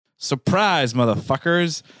Surprise,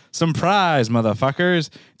 motherfuckers. Surprise,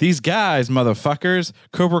 motherfuckers. These guys, motherfuckers.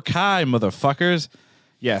 Cobra Kai, motherfuckers.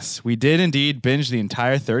 Yes, we did indeed binge the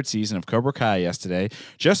entire third season of Cobra Kai yesterday,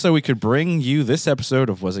 just so we could bring you this episode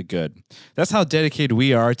of Was It Good? That's how dedicated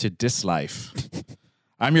we are to this life.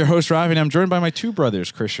 I'm your host, Ravi, and I'm joined by my two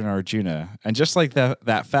brothers, Christian and Arjuna. And just like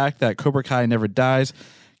that fact that Cobra Kai never dies,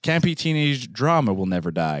 campy teenage drama will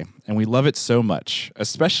never die. And we love it so much,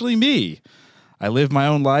 especially me. I live my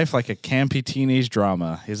own life like a campy teenage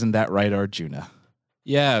drama. Isn't that right, Arjuna?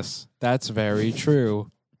 Yes, that's very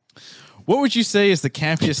true. What would you say is the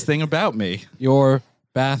campiest thing about me? Your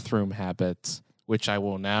bathroom habits, which I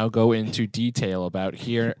will now go into detail about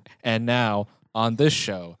here and now on this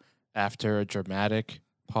show after a dramatic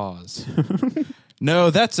pause. No,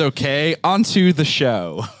 that's okay. On to the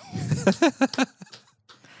show.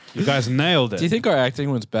 You guys nailed it. Do you think our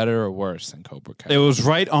acting was better or worse than Cobra Kai? It was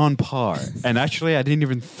right on par. And actually, I didn't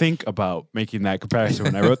even think about making that comparison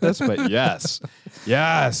when I wrote this, but yes.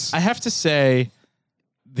 Yes. I have to say,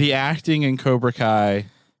 the acting in Cobra Kai.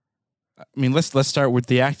 I mean, let's start with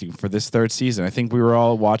the acting for this third season. I think we were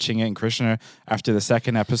all watching it, and Krishna, after the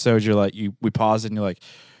second episode, we paused and you're like,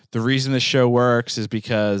 the reason this show works is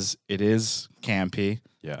because it is campy.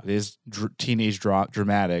 Yeah. It is teenage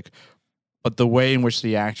dramatic, but the way in which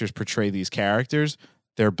the actors portray these characters,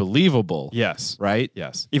 they're believable. Yes. Right?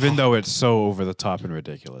 Yes. Even though it's so over the top and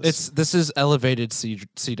ridiculous. This is elevated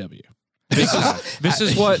CW. This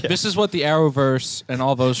is what the Arrowverse and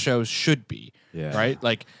all those shows should be. Yeah. Right?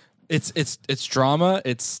 Like it's drama,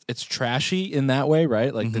 it's trashy in that way,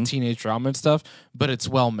 right? Like the teenage drama and stuff, but it's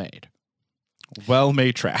well made. Well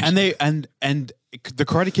made trash. And the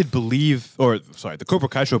Karate Kid the Cobra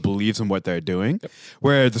Kai show believes in what they're doing,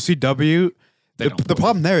 where the CW, the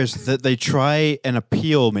problem there is that they try and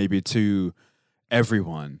appeal maybe to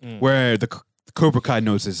everyone, where the Cobra Kai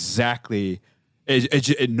knows exactly,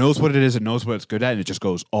 it knows what it is, it knows what it's good at, and it just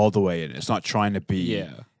goes all the way in. It's not trying to be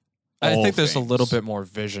I think there's a little bit more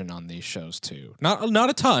vision on these shows too. Not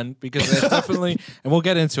a ton, because there's definitely, and we'll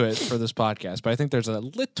get into it for this podcast, but I think there's a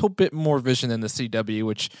little bit more vision in the CW,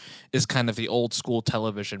 which is kind of the old school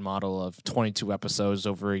television model of 22 episodes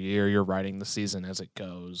over a year. You're writing the season as it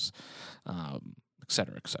goes, et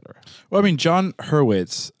cetera, et cetera. Well, I mean, John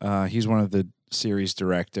Hurwitz, he's one of the series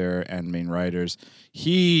director and main writers.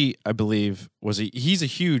 He, I believe, he's a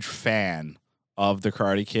huge fan of the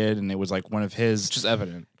Karate Kid, and it was like one of his, Which is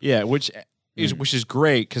evident. Yeah, which is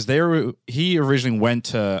great because he originally went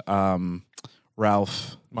to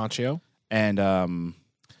Ralph Macchio and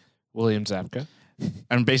William Zabka,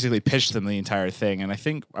 and basically pitched them the entire thing. And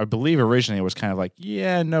I believe originally it was kind of like,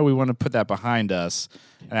 yeah, no, we want to put that behind us.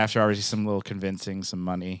 And after obviously some little convincing, some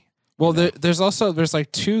money. Well, there's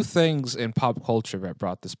like two things in pop culture that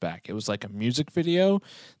brought this back. It was like a music video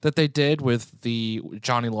that they did with the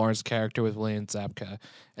Johnny Lawrence character with William Zabka,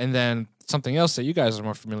 and then something else that you guys are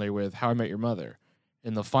more familiar with, How I Met Your Mother.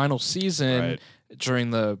 In the final season, during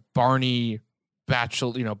the Barney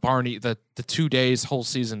Bachelor, Barney, the 2 days whole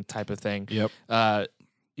season type of thing. Yep.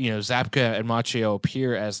 Zabka and Macchio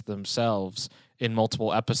appear as themselves in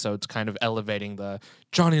multiple episodes, kind of elevating the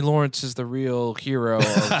Johnny Lawrence is the real hero of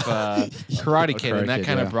Karate Kid, and that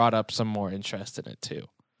kind of brought up some more interest in it too.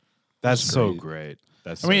 That's so great.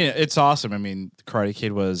 I mean, it's awesome. I mean, Karate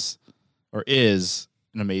Kid is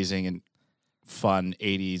an amazing and fun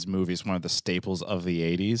 80s movie. It's one of the staples of the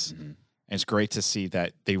 80s. And it's great to see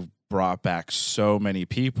that they brought back so many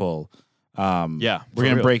people. We're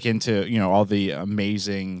going to break into, all the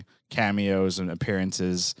amazing cameos and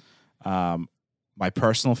appearances. My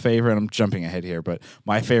personal favorite, I'm jumping ahead here, but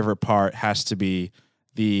my favorite part has to be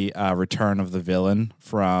the return of the villain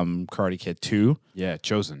from Karate Kid 2. Yeah,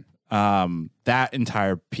 Chosen. That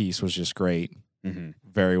entire piece was just great.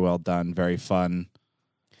 Very well done, very fun.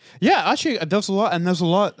 Yeah, actually, there's a lot, and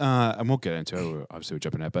I won't get into it, obviously we're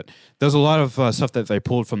jumping ahead, but there's a lot of stuff that they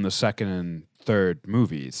pulled from the second and third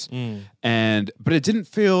movies. But it didn't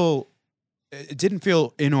feel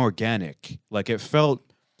inorganic. Like, it felt,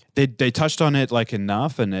 they touched on it like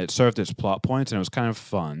enough, and it served its plot points, and it was kind of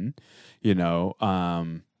fun,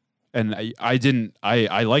 and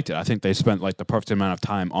I liked it. I think they spent like the perfect amount of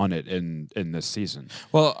time on it in this season.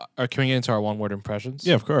 Well, can we get into our one-word impressions?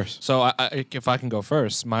 Yeah, of course. So if I can go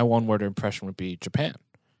first, my one-word impression would be Japan.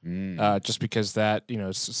 Just because that,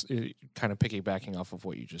 it's kind of piggybacking off of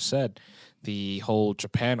what you just said, the whole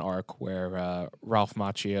Japan arc where Ralph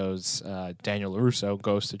Macchio's Daniel LaRusso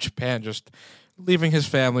goes to Japan, just leaving his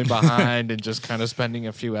family behind and just kind of spending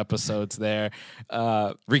a few episodes there.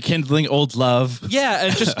 Rekindling old love. Yeah,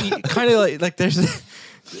 and just kind of like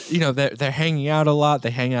they're hanging out a lot.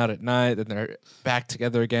 They hang out at night, then they're back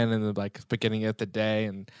together again in the like beginning of the day,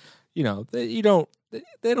 and they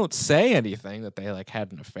don't say anything that they like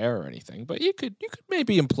had an affair or anything, but you could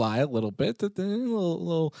maybe imply a little bit that there's a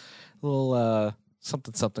little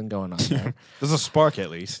something going on there. There's a spark at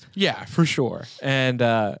least. Yeah, for sure. And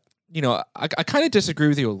I kind of disagree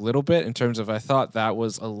with you a little bit in terms of I thought that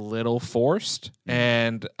was a little forced,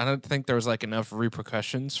 and I don't think there was like enough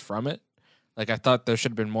repercussions from it. Like I thought there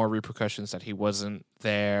should have been more repercussions that he wasn't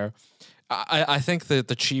there. I think that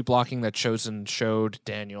the chi blocking that Chosen showed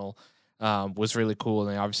Daniel was really cool,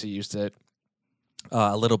 and they obviously used it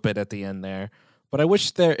a little bit at the end there. But I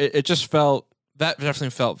wish it just felt that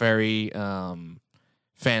definitely felt very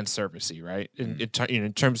fan servicey, right?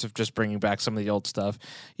 In terms of just bringing back some of the old stuff,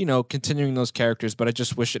 continuing those characters. But I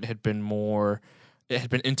just wish it had been more. It had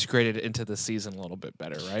been integrated into the season a little bit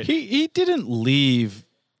better, right? He didn't leave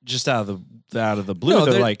just out of the blue. No,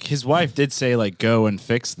 though. Like his wife did say, like, go and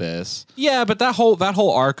fix this. Yeah, but that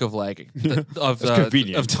whole arc of like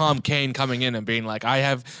convenient. of Tom Kane coming in and being like, I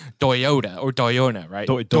have Toyota or Toyona, right?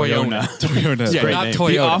 Toyona. Toyota, Yeah, not Toyota.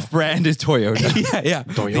 The off-brand is Toyota. yeah.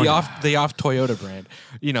 Toyota. The off Toyota brand,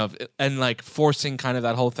 and like forcing kind of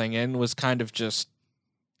that whole thing in was kind of just,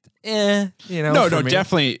 No, for me.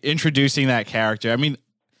 definitely introducing that character. I mean,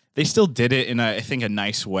 they still did it in I think a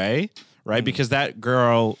nice way. Right, because that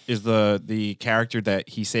girl is the character that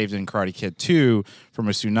he saved in Karate Kid 2 from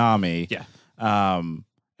a tsunami. Yeah.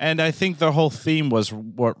 And I think the whole theme was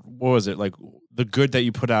what was it, like the good that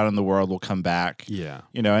you put out in the world will come back. Yeah.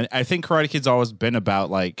 And I think Karate Kid's always been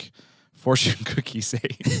about like fortune cookie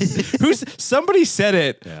saying. Somebody said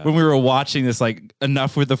it when we were watching this, like,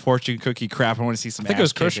 enough with the fortune cookie crap. I want to see some. I think it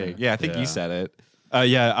was kicking. Kushner. Yeah, I think you said it.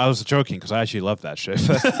 Yeah, I was joking because I actually love that shit.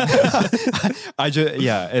 I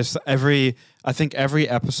think every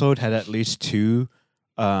episode had at least two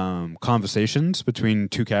conversations between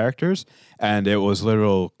two characters, and it was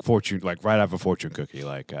literal fortune, like right out of a fortune cookie,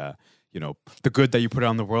 like the good that you put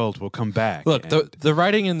on the world will come back. Look, the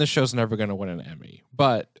writing in the show's never going to win an Emmy,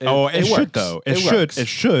 but it should works. though. Works. It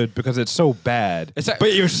should because it's so bad.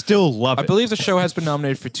 But you still love it. I believe the show has been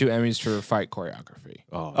nominated for 2 Emmys for fight choreography.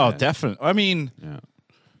 Oh, definitely. I mean,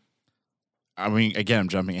 again, I'm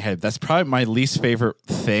jumping ahead. That's probably my least favorite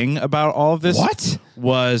thing about all of this. What?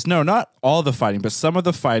 Was not all the fighting, but some of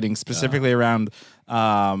the fighting, specifically around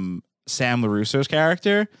Sam LaRusso's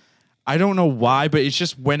character. I don't know why, but it's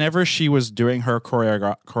just whenever she was doing her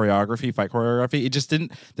fight choreography, it just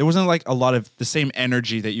didn't. There wasn't like a lot of the same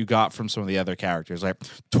energy that you got from some of the other characters. Like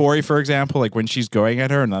Tori, for example, like when she's going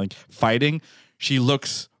at her and like fighting, she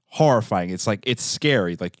looks horrifying. It's like, it's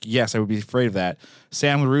scary. Like, yes, I would be afraid of that.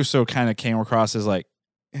 Sam LaRusso kind of came across as like,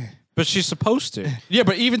 but she's supposed to. Yeah,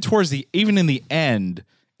 but even in the end,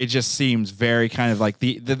 it just seems very kind of like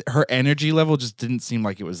her energy level just didn't seem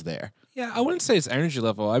like it was there. Yeah, I wouldn't say it's energy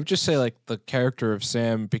level. I would just say like the character of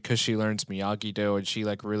Sam, because she learns Miyagi-Do and she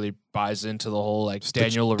like really buys into the whole like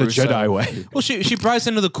Daniel LaRusso. The Jedi way. Well, she buys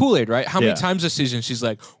into the Kool-Aid, right? How many times this season she's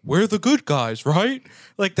like, we're the good guys, right?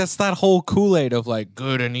 Like that's that whole Kool-Aid of like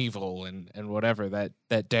good and evil and whatever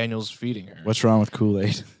that Daniel's feeding her. What's wrong with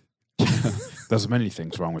Kool-Aid? There's many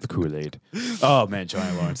things wrong with Kool-Aid. Oh man,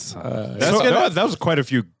 Johnny Lawrence. That was quite a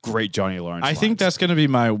few great Johnny Lawrence. I think that's going to be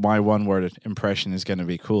my one word impression is going to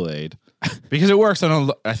be Kool-Aid, because it works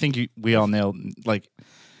on. I think we all nailed, like,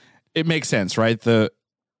 it makes sense, right? The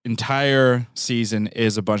entire season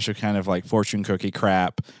is a bunch of kind of like fortune cookie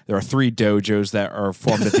crap. There are 3 dojos that are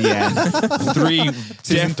formed at the end.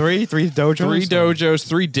 Season 3 dojos. 3 dojos,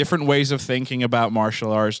 3 different ways of thinking about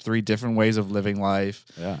martial arts, 3 different ways of living life.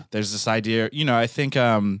 Yeah. There's this idea, I think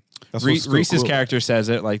what's so Reese's cool. character says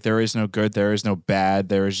it, like, there is no good, there is no bad,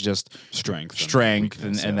 there is just strength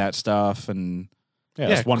and that stuff. And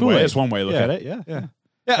that's one Kool-Aid. way. That's one way to look Yeah. at it. Yeah.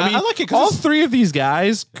 Yeah, I mean, I like it 'cause all it's- 3 of these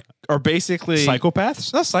guys are basically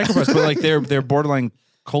Psychopaths? not psychopaths, but like they're borderline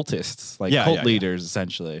cultists, like cult leaders,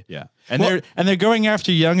 essentially. Yeah. And they're going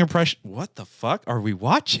after young impression. What the fuck are we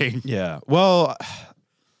watching? Yeah. Well,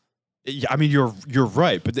 yeah, I mean, you're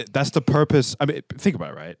right, but that's the purpose. I mean, think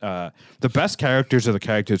about it, right? The best characters are the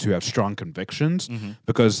characters who have strong convictions,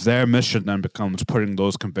 because their mission then becomes putting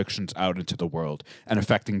those convictions out into the world and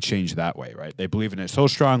affecting change that way, right? They believe in it so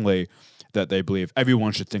strongly that they believe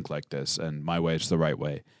everyone should think like this, and my way is the right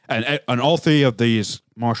way. And all 3 of these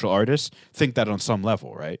martial artists think that on some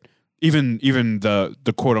level, right? Even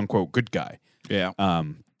the quote unquote good guy,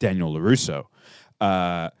 Daniel LaRusso.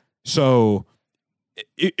 So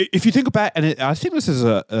if you think about, and I think this is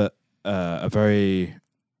a very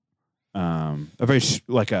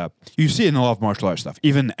you see it in a lot of martial arts stuff,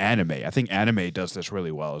 even anime. I think anime does this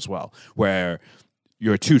really well as well, where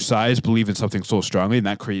your two sides believe in something so strongly, and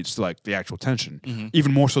that creates like the actual tension,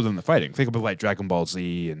 even more so than the fighting. Think about like Dragon Ball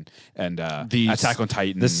Z and The Attack on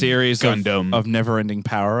Titan, the series Gundam. of never-ending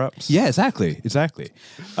power-ups. Yeah, exactly.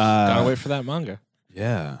 Gotta wait for that manga.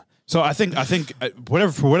 Yeah. So I think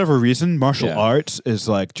for whatever reason, martial Yeah. arts is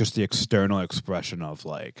like just the external expression of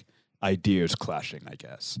like ideas clashing, I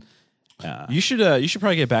guess. You should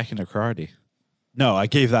probably get back into karate. No, I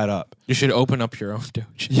gave that up. You should open up your own dojo.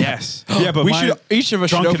 Yes. Yeah, but we mine- should each of us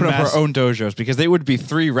should drunken open up mass- our own dojos because they would be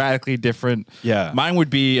three radically different. Yeah. Mine would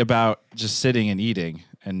be about just sitting and eating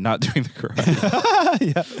and not doing the karate.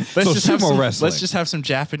 Yeah. Let's So sumo wrestling. Let's just have some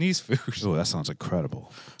Japanese food. Oh, that sounds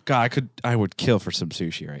incredible. God, I would kill for some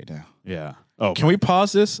sushi right now. Yeah. Oh, Can we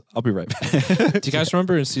pause this? I'll be right back. Do you guys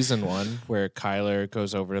remember in season 1 where Kyler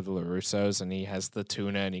goes over to the LaRussos and he has the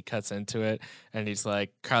tuna and he cuts into it and he's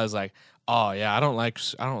like, Kyler's like, oh yeah, I don't like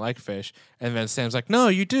fish. And then Sam's like, no,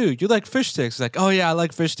 you do. You like fish sticks. He's like, oh yeah, I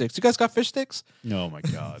like fish sticks. You guys got fish sticks? Oh my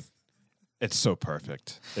God. It's so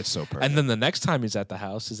perfect. It's so perfect. And then the next time he's at the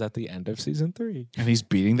house is at the end of season 3. And he's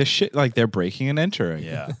beating the shit like they're breaking and entering.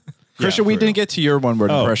 yeah. Christian, Yeah, we for didn't real. get to your one word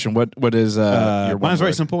impression. What is your one mine's very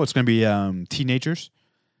word? simple. It's going to be teenagers.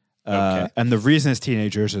 Okay. And the reason it's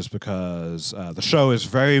teenagers is because the show is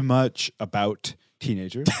very much about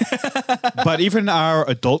teenagers. But even our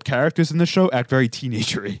adult characters in the show act very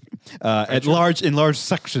teenagery in large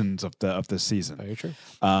sections of the season. Very true.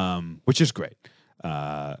 Which is great.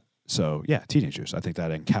 So yeah, teenagers. I think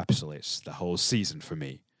that encapsulates the whole season for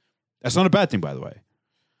me. That's not a bad thing, by the way.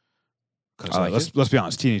 Because I like let's be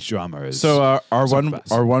honest, teenage drama is So our some of one the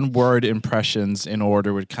best. our one word impressions in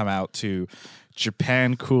order would come out to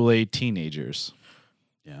Japan Kool-Aid teenagers.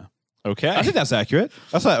 yeah. Okay. I think that's accurate.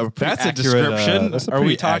 That's a pretty that's a accurate, description. that's a Are we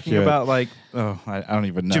pretty talking accurate- about like I don't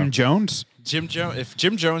even know. Jim Jones? Jim Jones if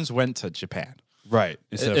Jim Jones went to Japan, Right.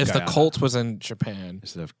 If the cult was in Japan.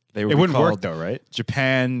 instead of they would it be wouldn't work called though, right?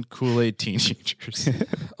 Japan Kool-Aid teenagers.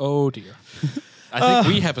 Oh dear. I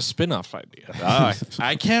think we have a spin-off idea.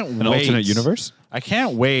 I can't An wait. alternate universe? I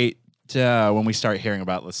can't wait when we start hearing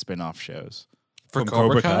about the spin-off shows. For From Cobra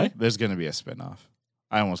Cobra Kai? Kai? There's going to be a spin-off.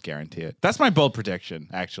 I almost guarantee it. That's my bold prediction,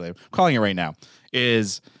 actually. I'm calling it right now.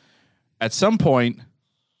 Is at some point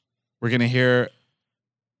we're going to hear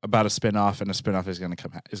about a spin-off and a spin-off is going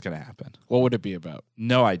to happen. What would it be about?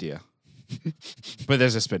 No idea. But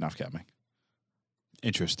there's a spin-off coming.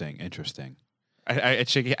 Interesting. I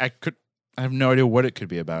have no idea what it could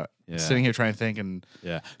be about. Yeah. Sitting here trying to think and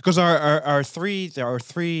Yeah. Because our three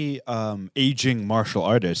aging martial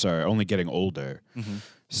artists are only getting older.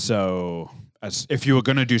 So if you were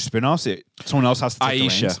gonna do spin-offs, someone else has to take the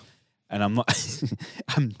Aisha. reins. And I'm not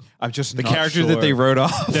I'm just the not character sure that they wrote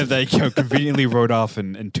off. that they conveniently wrote off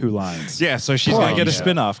in 2 lines. Yeah, so she's Poor going to get a Aisha.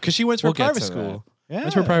 spin-off because she went to We'll a get private to school. Yeah.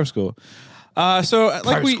 Went to a private school. So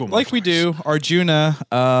school like we do, Arjuna,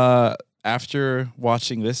 after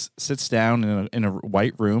watching this, sits down in a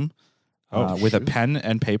white room with a pen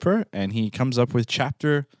and paper, and he comes up with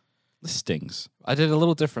chapter listings. I did it a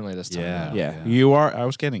little differently this time. Yeah. Yeah, you are. I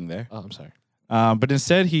was getting there, Oh, I'm sorry. but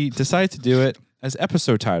instead he decided to do it as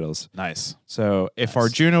episode titles. Nice. So if Nice.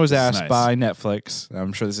 Arjuna was This is asked nice. by Netflix,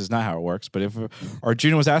 I'm sure this is not how it works, but if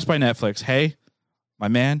Arjuna was asked by Netflix, hey, my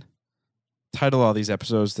man, title all these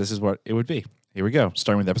episodes, this is what it would be. Here we go,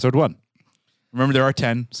 starting with episode 1. Remember, there are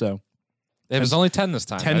 10, so It was only 10 this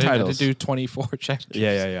time. 10 I didn't titles. do 24 chapters.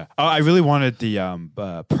 Yeah. Oh, I really wanted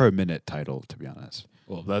the per minute title, to be honest.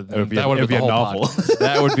 Well, that It would be, that would it would be be a the whole novel. podcast.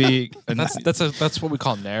 that would be That's what we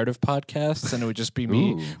call narrative podcasts, and it would just be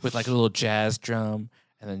me Ooh. with like a little jazz drum,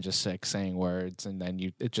 and then just like saying words, and then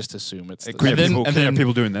you just assume it's. Could then- have and then-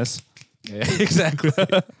 people doing this. Yeah, exactly.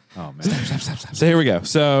 Oh man. So here we go.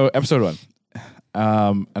 So episode 1,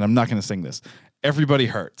 and I'm not going to sing this. Everybody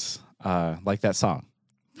hurts, like that song.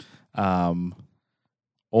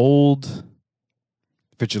 Old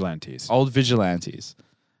Vigilantes. vigilantes.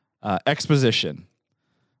 Exposition.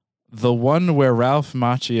 The one where Ralph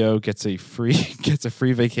Macchio gets a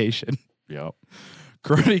free vacation. Yep.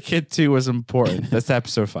 Karate Kid 2 was important. That's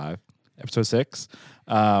episode 5. Episode 6.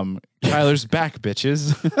 Kyler's back,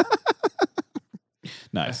 bitches.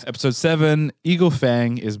 Nice. Episode 7. Eagle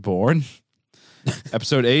Fang is born.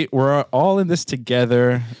 Episode 8. We're all in this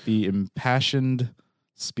together. The impassioned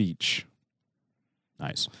speech.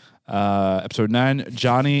 Nice. Episode 9.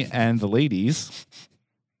 Johnny and the ladies.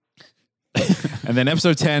 And then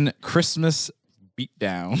episode 10. Christmas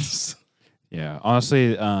beatdowns. Yeah.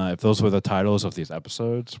 Honestly, if those were the titles of these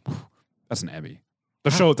episodes, that's an Emmy.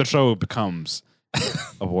 The show becomes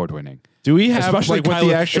award winning. Do we have Especially like what Kyler,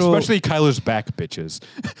 the actual? especially Kyler's back bitches.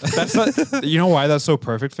 That's not, you know why that's so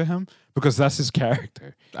perfect for him? Because that's his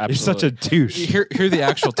character. He's such a douche. Here are the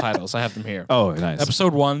actual titles. I have them here. Oh, nice.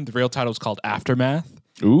 Episode 1, the real title is called Aftermath.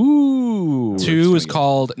 Ooh. 2 is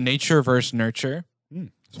called Nature vs. Nurture. Hmm.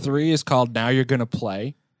 3 is called Now You're Gonna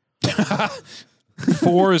Play.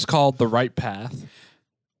 4 is called The Right Path.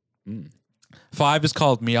 5 is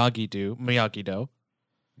called Miyagi-Do.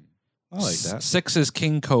 I like that. 6 is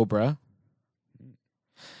King Cobra.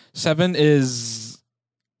 7 is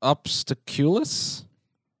Obstaculus.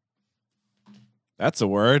 That's a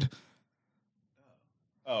word.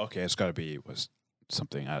 Oh, okay. It's got to be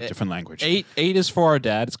something different language. 8 is For Our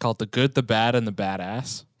Dad. It's called The Good, the Bad, and the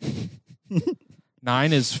Badass.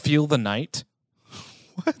 9 is Feel the Night.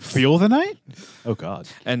 What? Feel the night? Oh God.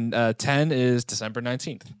 And 10 is December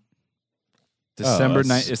 19th. December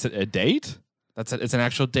that's- 9th. Is it a date? That's it. It's an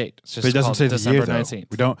actual date. It's just But it doesn't called say the December year, though. 19th.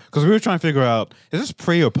 We don't, because we were trying to figure out, is this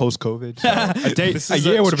pre or post COVID? A date, This a is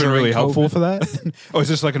year would have been during really helpful COVID. for that. Or is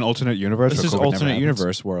this like an alternate universe? This where is COVID never alternate happens?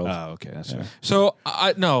 universe world. Oh, okay. That's fair. So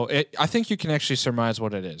I think you can actually surmise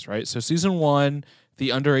what it is, right? So season 1,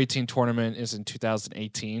 the under 18 tournament is in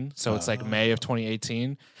 2018, so it's like May of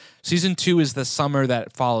 2018. Season 2 is the summer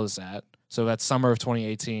that follows that, so that's summer of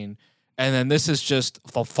 2018, and then this is just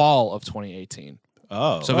the fall of 2018.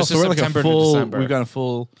 Oh. So this is we're like September a full. to December. We've got a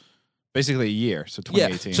full, basically a year. So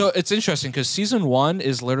 2018. Yeah. So it's interesting because season 1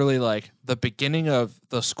 is literally like the beginning of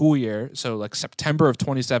the school year. So like September of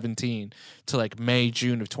 2017 to like May,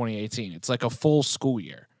 June of 2018. It's like a full school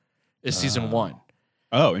year is season 1.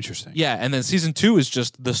 Oh, interesting. Yeah. And then season 2 is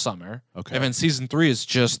just the summer. Okay. And then season 3 is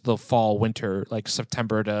just the fall, winter, like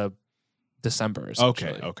September to December. Okay.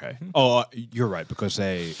 essentially. Okay. Oh, you're right, because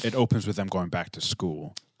it opens with them going back to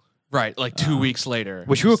school, Right. Like 2 weeks later.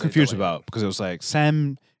 which we were They confused delayed it. about because it was like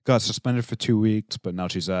Sam got suspended for 2 weeks, but now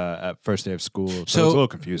she's at first day of school, so it's a little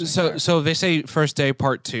confusing. So they say first day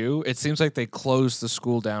part 2. It seems like they closed the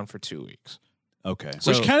school down for 2 weeks. okay.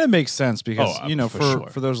 So- Which kind of makes sense because Oh, for sure.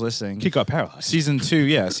 for those listening, He got paralyzed. season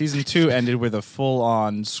 2 ended with a full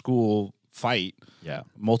on school fight. Yeah.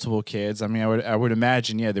 Multiple kids. I mean, I would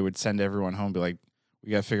imagine, they would send everyone home, and be like,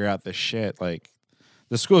 we got to figure out this shit. Like,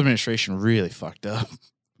 the school administration really fucked up.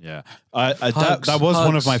 Yeah. Hugs, that was one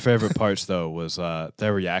of hugs. my favorite parts, though, was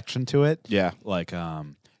their reaction to it. Yeah. Like,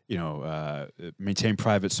 maintain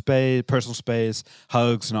private space, personal space,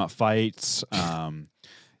 hugs, not fights.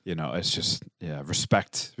 It's just,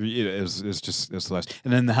 respect. It's less.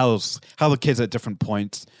 And then how the kids at different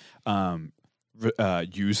points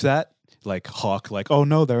use that. Like Hawk, like, oh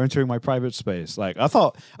no, they're entering my private space. Like I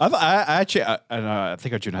actually, I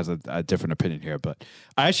think Arjun has a different opinion here, but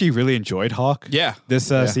I actually really enjoyed Hawk. Yeah. This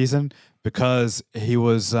season because he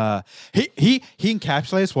was he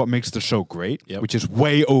encapsulates what makes the show great, which is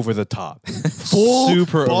way over the top, full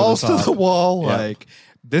Super over the balls top. to the wall, Yeah. like.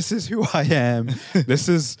 This is who I am. This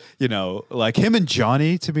is, like him and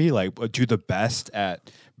Johnny to me, like do the best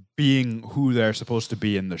at being who they're supposed to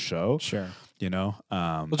be in the show. Sure.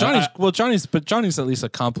 Johnny's Johnny's at least a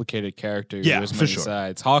complicated character. Yeah, There's for many sure.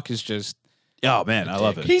 sides. Hawk is just oh man, I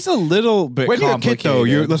love it. He's a little bit When you're a kid,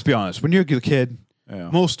 complicated. though, let's be honest. When you're a kid,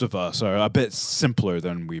 Yeah. most of us are a bit simpler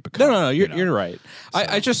than we become. no. You're right.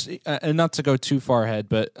 I just and not to go too far ahead,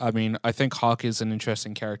 but I mean I think Hawk is an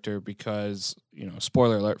interesting character because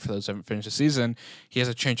spoiler alert for those who haven't finished the season, he has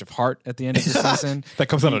a change of heart at the end of the season. That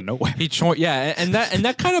comes out of nowhere. And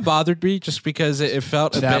that kind of bothered me just because it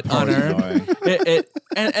felt a That bit part was unearned.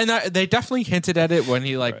 annoying. They definitely hinted at it when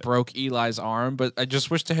he broke Eli's arm, but I just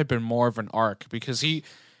wish there had been more of an arc because he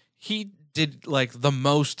did like the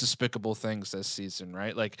most despicable things this season,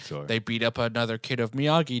 right? Like Sure. they beat up another kid of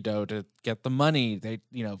Miyagi-Do to get the money. They,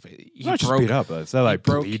 he Not just beat up. It's not like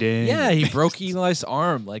broke, bleeding. Yeah, he broke Eli's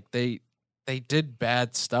arm. Like they did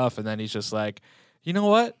bad stuff, and then he's just like, you know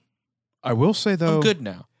what? I will say though, I'm good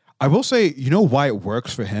now. I will say, why it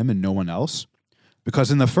works for him and no one else?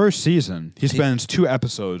 Because in the first season, he spends 2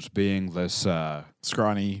 episodes being this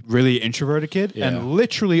Scrawny. really introverted kid, Yeah. and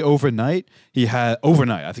literally overnight,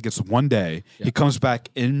 I think it's one day, he comes back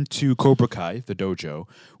into Cobra Kai, the dojo,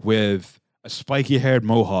 with a spiky-haired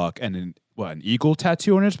mohawk and an eagle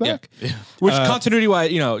tattoo on his back. Which continuity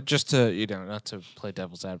wise, just to not to play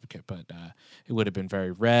devil's advocate, but it would have been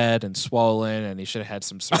very red and swollen, and he should have had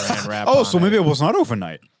some saran wrap. Oh, on so maybe it was not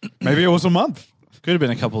overnight. Maybe it was a month. Could have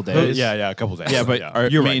been a couple days. Yeah, a couple days. Yeah, but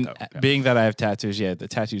you're I mean, right. Though. Yeah. being that I have tattoos, the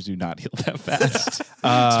tattoos do not heal that fast.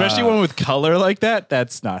 Especially one with color like that.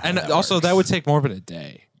 That's not. How And that also, works. that would take more than a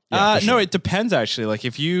day. Yeah, for No, sure. it depends actually. Like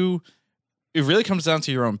if you it really comes down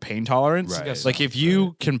to your own pain tolerance. Right. Like if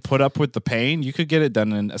you can put up with the pain, you could get it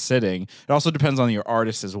done in a sitting. It also depends on your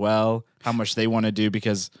artist as well, how much they want to do,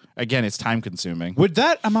 because again, it's time consuming. With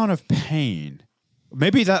that amount of pain,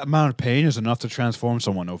 maybe that amount of pain is enough to transform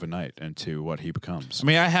someone overnight into what he becomes. I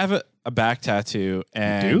mean, I have a back tattoo,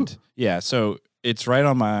 and do? yeah, so it's right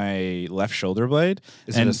on my left shoulder blade.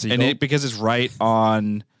 Is it a seagull? And because it's right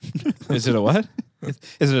on. Is it a what?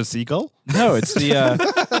 Is it a seagull? No, it's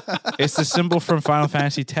the symbol from Final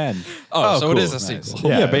Fantasy X. Oh, so cool. it is a Nice. sequel.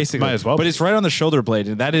 Yeah, Yeah, basically. might as well But be. it's right on the shoulder blade,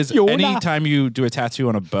 and that is Yoda. anytime you do a tattoo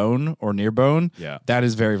on a bone or near bone. Yeah. that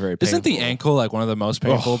is very, very painful. Isn't the ankle like one of the most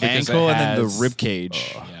painful? because ankle it and then the has- rib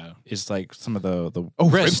cage Yeah. is like some of the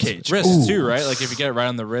Wrist, ribcage. wrist Ooh. too, right? Like if you get it right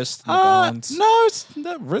on the wrist, the no, bones.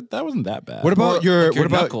 that wasn't that bad. What about Or, your like, your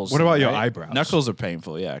what about knuckles, what about your right? eyebrows? Knuckles are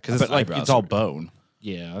painful, yeah, because bet it's like eyebrows it's all are- bone,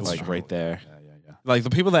 Yeah, that's like true. right there. Yeah. Like the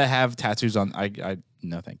people that have tattoos on, I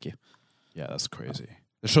no, thank you. Yeah, that's crazy.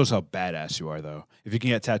 It shows how badass you are, though. If you can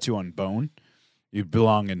get a tattoo on bone, you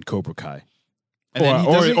belong in Cobra Kai, And then he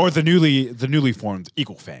or, doesn't- or the newly formed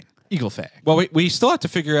Eagle Fang. Eagle Fang. Well, we still have to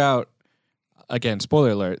figure out. Again,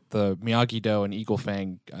 spoiler alert: the Miyagi-Do and Eagle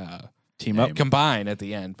Fang Team up. combine at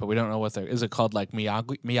the end, but we don't know what they're. Is it called like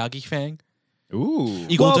Miyagi Fang? Ooh,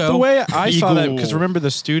 Eagle Well, Doe? the way I saw that, Eagle. because remember the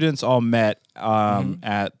students all met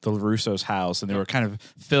at the Russo's house, and they were kind of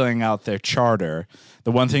filling out their charter.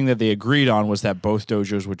 The one thing that they agreed on was that both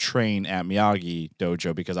dojos would train at Miyagi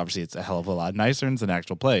Dojo, because obviously it's a hell of a lot nicer and it's an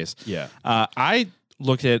actual place. Yeah. I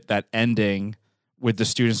looked at that ending with the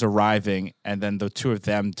students arriving and then the two of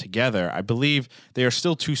them together. I believe they are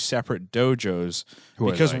still two separate dojos, Who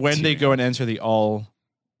are, because like, when they teaming go and enter the All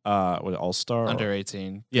Star Under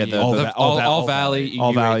 18. Yeah, The- the- all, the- the- all all, Va- Valley.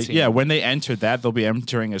 All Valley. U18. Yeah, when they enter that, they'll be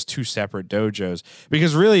entering as two separate dojos,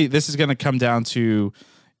 because really this is going to come down to,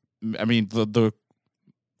 I mean, the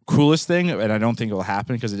coolest thing, and I don't think it'll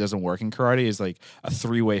happen because it doesn't work in karate, is like a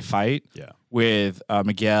 3-way fight Yeah. with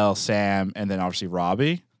Miguel, Sam, and then obviously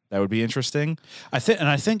Robbie. That would be interesting. I think,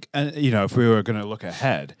 if we were going to look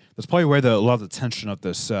ahead, that's probably where a lot of the tension of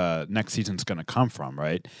this next season's going to come from,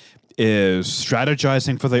 right? Is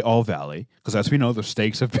strategizing for the All Valley, because as we know, the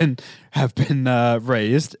stakes have been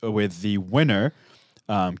raised with the winner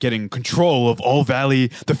getting control of All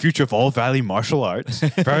Valley, the future of All Valley martial arts.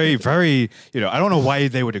 Very, very. I don't know why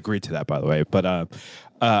they would agree to that, by the way, but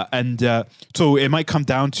so it might come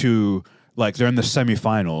down to. Like they're in the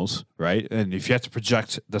semifinals, right? And if you have to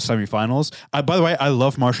project the semifinals, by the way, I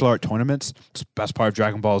love martial art tournaments. It's the best part of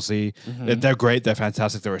Dragon Ball Z. They're great. They're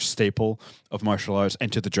fantastic. They're a staple of martial arts.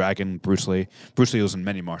 Enter the Dragon, Bruce Lee. Bruce Lee was in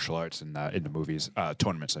many martial arts in the movies,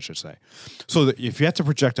 tournaments, I should say. So if you have to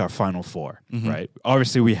project our final four, right?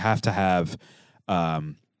 Obviously, we have to have.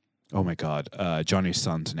 Oh my God, Johnny's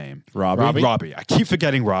son's name. Robbie? Robbie. I keep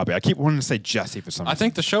forgetting Robbie. I keep wanting to say Jesse for some reason. I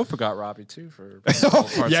think the show forgot Robbie too for.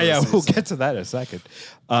 Yeah, we'll get to that in a second.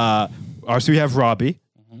 So we have Robbie.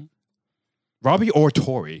 Robbie or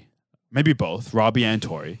Tori. Maybe both. Robbie and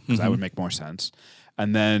Tori, because that would make more sense.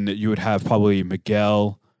 And then you would have probably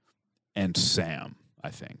Miguel and Sam, I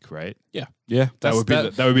think, right? Yeah. That would be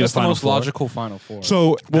the that's the final most four. logical final four.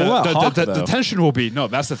 So Well, Hawk, the though. tension will be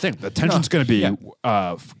that's the thing. The tension's going to be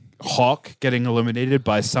Hawk getting eliminated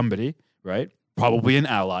by somebody, right? Probably an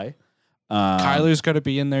ally. Kyler's got to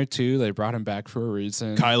be in there too. They brought him back for a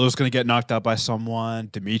reason. Kylo's going to get knocked out by someone.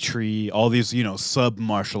 Dimitri, all these sub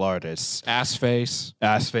martial artists. Ass face,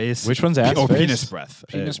 Ass face. Which one's ass Or face? penis breath.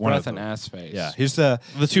 penis One of breath, and them. ass face. Yeah, he's the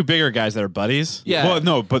The two bigger guys that are buddies. Yeah. Well,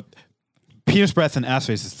 no, but penis breath and ass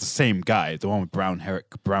face is the same guy, the one with brown hair,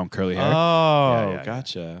 brown curly hair. Oh, yeah.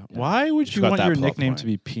 gotcha. Why would you Forgot want that your plot nickname point. to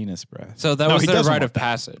be penis breath? So that No, was he their doesn't rite want of that.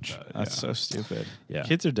 passage. That's so stupid. Yeah.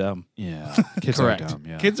 Kids are dumb. Yeah, kids Correct. are dumb.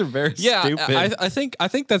 Yeah, Kids are very Yeah, stupid. I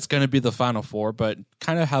think that's going to be the final four, but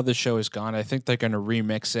kind of how the show has gone, I think they're going to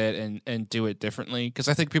remix it and do it differently, because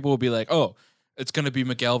I think people will be like, oh, it's going to be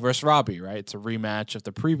Miguel versus Robbie, right? It's a rematch of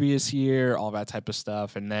the previous year, all that type of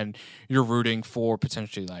stuff, and then you're rooting for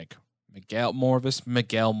potentially like Miguel more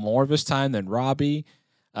of his time than Robbie,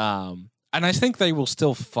 and I think they will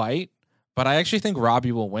still fight, but I actually think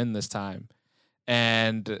Robbie will win this time,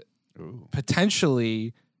 and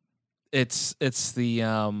potentially it's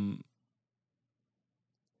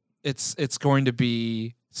going to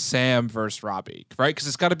be Sam versus Robbie, right? Because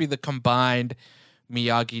it's got to be the combined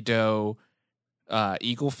Miyagi-Do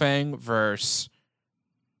Eagle Fang versus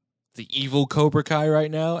the evil Cobra Kai right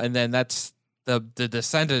now, and then that's the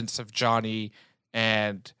descendants of Johnny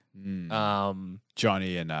and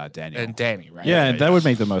Johnny and Daniel. and Danny, right? Yeah, that would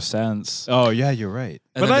make the most sense. Oh yeah, you're right.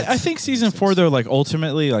 And But then I think season 4, though, like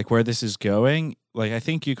ultimately, like where this is going, like I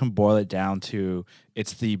think you can boil it down to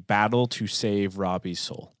it's the battle to save Robbie's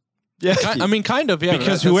soul. Yeah, I mean, kind of, yeah. Because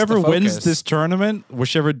that's whoever the wins focus. this tournament,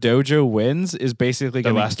 whichever dojo wins, is basically The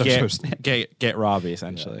going last to episode stand. get Robbie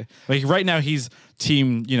essentially. Like right now, he's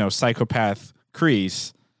team psychopath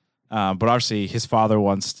Kreese, but obviously his father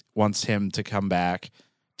wants him to come back.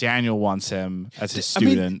 Daniel wants him as his I mean,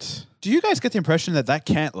 student. Do you guys get the impression that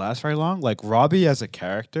can't last very long? Like Robbie as a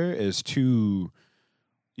character is too,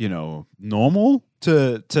 normal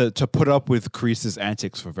to put up with Kreese's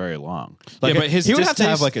antics for very long. Like, but his he would have to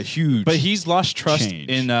have distaste- like a huge. But he's lost trust change.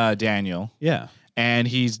 in Daniel. yeah. And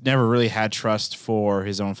he's never really had trust for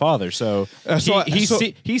his own father. So,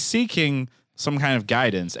 he's seeking some kind of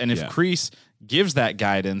guidance. And if Yeah. Kreese gives that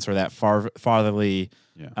guidance or that fatherly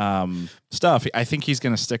stuff, I think he's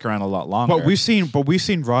going to stick around a lot longer. But we've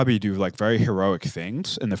seen Robbie do like very heroic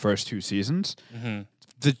things in the first 2 seasons. Mm-hmm.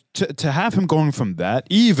 To have him going from that,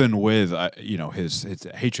 even with his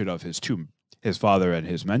hatred of his father and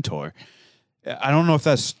his mentor, I don't know if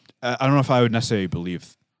I would necessarily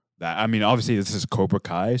believe that. I mean, obviously this is Cobra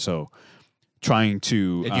Kai, so trying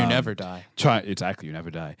to And you never die. You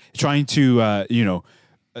never die. Trying to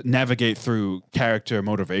navigate through character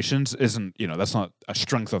motivations isn't that's not a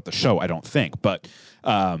strength of the show, I don't think. But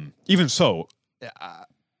even so,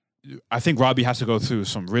 I think Robbie has to go through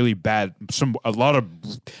a lot of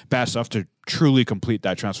bad stuff to truly complete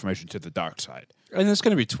that transformation to the dark side. And there's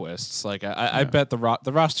going to be twists. Like I bet the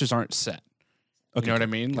rosters aren't set. You know what I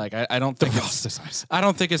mean? Like I don't think I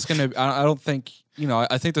don't think it's gonna. I don't think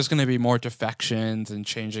I think there's gonna be more defections and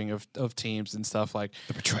changing of teams and stuff like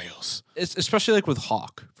The betrayals. especially like with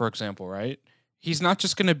Hawk, for example, right? He's not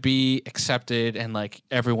just gonna be accepted and like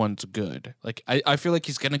everyone's good. Like I feel like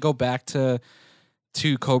he's gonna go back to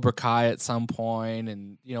Cobra Kai at some point,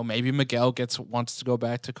 and maybe Miguel wants to go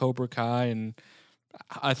back to Cobra Kai, and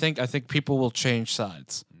I think people will change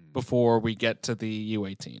sides before we get to the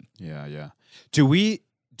U18. Yeah. Do we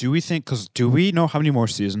think? Because do we know how many more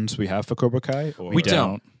seasons we have for Cobra Kai? Or We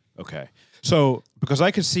don't. Okay. So because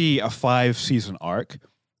I could see a 5-season arc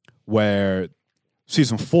where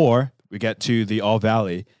season 4 we get to the All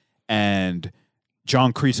Valley and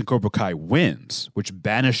John Kreese and Cobra Kai wins, which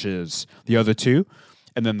banishes the other 2,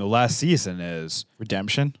 and then the last season is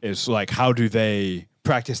redemption. like how do they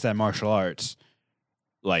practice that martial arts,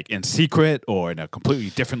 like in secret or in a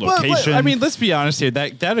completely different location? I mean, let's be honest here.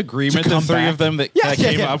 That agreement, the come 3 back. of them that Yeah,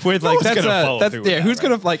 came yeah. up with, No like one's that's gonna follow through with that, who's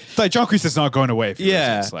gonna like. It's like John Kreese is not going away. For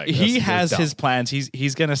Yeah, this. It's like, he that's has dumb. his plans.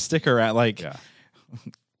 He's gonna stick around. Like, Yeah.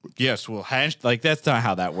 yes, well, like that's not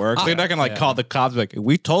how that works. They're not gonna yeah. call the cops like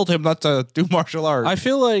we told him not to do martial arts. I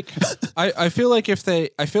feel like I feel like if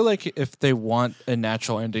they want a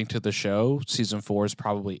natural ending to the show, season 4 is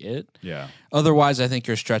probably it. Yeah. Otherwise, I think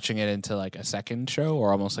you're stretching it into like a second show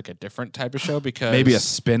or almost like a different type of show because Maybe a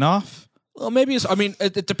spin-off. well, maybe it's. I mean,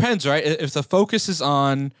 it depends, right? If the focus is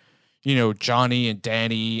on Johnny and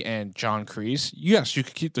Danny and John Kreese, yes, you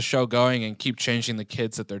could keep the show going and keep changing the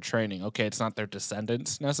kids that they're training. Okay, it's not their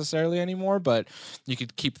descendants necessarily anymore, but you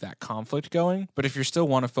could keep that conflict going. But if you still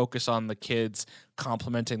want to focus on the kids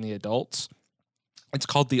complementing the adults, it's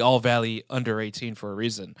called the All Valley Under 18 for a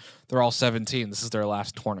reason. They're all 17. This is their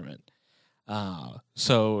last tournament.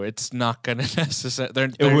 So it's not going to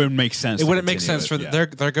necessarily. It wouldn't make sense. It to wouldn't make continue sense it, for yeah.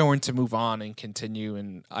 they're going to move on and continue,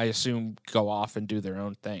 and I assume go off and do their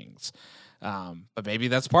own things. But maybe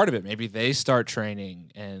that's part of it. Maybe they start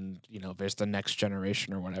training, and there's the next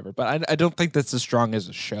generation or whatever. But I don't think that's as strong as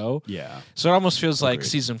a show. Yeah. So it almost feels like Agreed.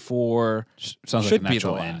 season 4 Sounds should like a be the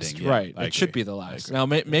natural last, ending. Yeah, right? I It should agree. be the last. Now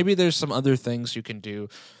maybe there's some other things you can do.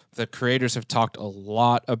 The creators have talked a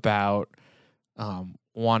lot about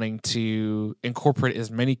wanting to incorporate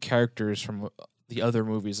as many characters from the other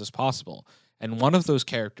movies as possible. And one of those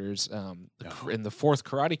characters in the 4th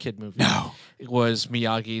Karate Kid movie was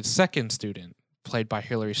Miyagi's second student, played by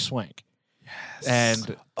Hilary Swank. Yes.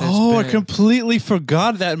 And I completely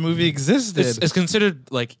forgot that movie existed. it's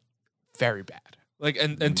considered like very bad. Like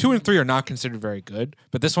and 2 and 3 are not considered very good,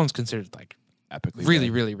 but this one's considered like Epically really,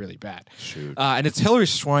 bad. really, really bad. Shoot. And it's Hilary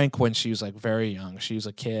Swank when she was like very young. She was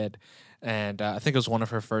a kid. And I think it was one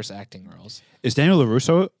of her first acting roles. Is Daniel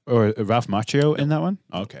LaRusso or Ralph Macchio in that one?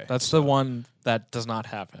 Okay. That's the one that does not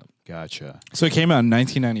have him. Gotcha. So it came out in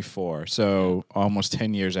 1994, so almost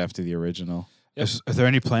 10 years after the original. Yep. Are there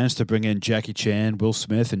any plans to bring in Jackie Chan, Will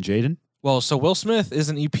Smith, and Jaden? Well, so Will Smith is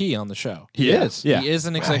an EP on the show. He is. Yeah. He is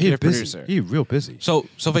an Wow, executive busy. producer. He's real busy. So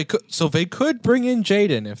they could bring in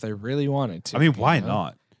Jaden if they really wanted to. I mean, why you know?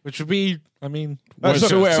 not? which would be, I mean, Are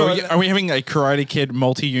we having a Karate Kid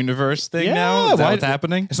multi-universe thing Yeah, now? Is that why- what's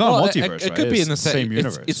happening? It's not well, a multiverse. It could right? be It's in the same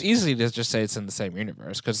universe. It's easy to just say it's in the same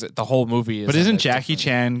universe because the whole movie is. But in isn't a Jackie different-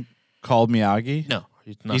 Chan called Miyagi? No,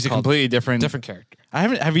 He's a completely different. character. I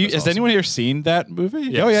haven't. Have you? Has anyone here seen that movie?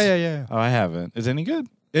 Yes. Oh yeah. Oh, I haven't. Is it any good?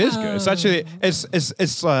 It is good. It's actually it's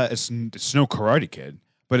no Karate Kid,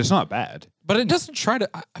 but it's not bad. But it doesn't try to.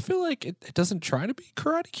 I feel like it doesn't try to be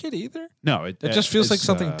Karate Kid either. No, It just feels like it's,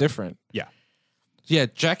 something different. yeah. Yeah,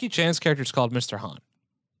 Jackie Chan's character is called Mr. Han.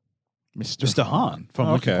 Mr. Han from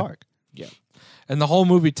Linkin Park. And the whole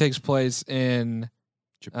movie takes place in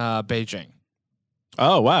Beijing.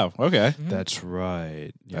 Oh wow. Okay. That's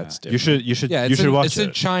right. Yeah. That's you should Yeah, you should watch it's it.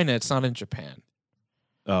 in China. It's not in Japan.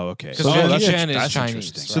 Oh, okay. Because Jackie Chan is that's Chinese.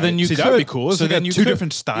 interesting. So then you See, could. that'd be cool. So So then then you two could-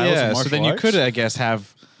 different styles. Yeah. of So then you martial could, arts I guess,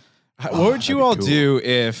 have. What would that'd you be all cool. do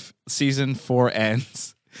if season 4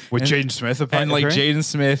 ends with and- Jaden Smith and like appearing? Jaden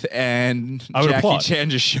Smith and I would Jackie applaud. Chan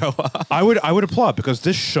just show up? I would applaud because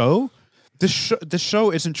this show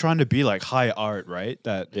isn't trying to be like high art, right?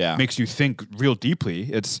 That Yeah. makes you think real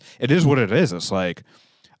deeply. It is what it is. It's like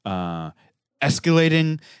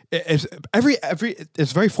escalating.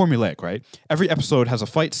 It's very formulaic, right? Every episode has a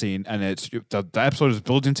fight scene, and the episode is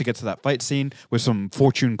building to get to that fight scene with some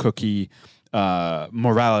fortune cookie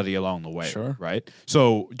morality along the way, Sure. right?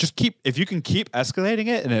 So just if you can keep escalating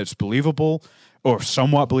it, and it's believable or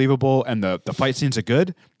somewhat believable, and the fight scenes are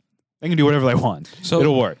good. They can do whatever they want. So-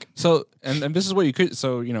 It'll work. So, and this is what you could.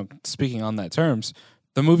 So, speaking on that terms,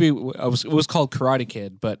 the movie it was called Karate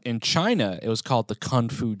Kid, but in China it was called The Kung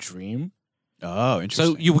Fu Dream. Oh, So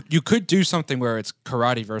interesting. you could do something where it's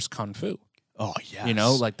karate versus kung fu. Oh, yeah.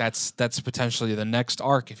 Like that's potentially the next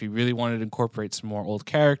arc if you really wanted to incorporate some more old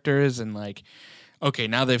characters and like, okay,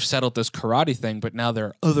 now they've settled this karate thing, but now there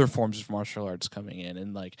are other forms of martial arts coming in,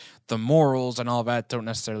 and like the morals and all that don't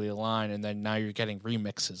necessarily align, and then now you're getting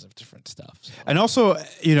remixes of different stuff. So. And also,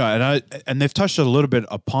 and they've touched a little bit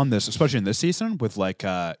upon this, especially in this season, with like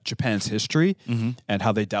Japan's history and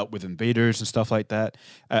how they dealt with invaders and stuff like that.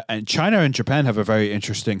 And China and Japan have a very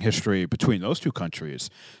interesting history between those two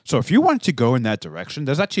countries. So if you want to go in that direction,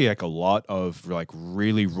 there's actually like a lot of like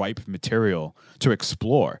really ripe material to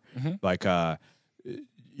explore. Like,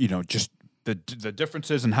 just the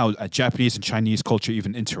differences in how Japanese and Chinese culture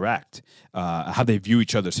even interact, how they view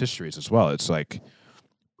each other's histories as well. It's like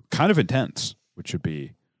kind of intense, which would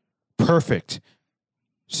be perfect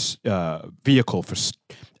vehicle for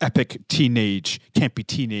epic campy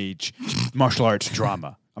teenage martial arts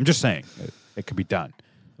drama. I'm just saying, it could be done.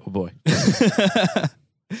 Oh boy.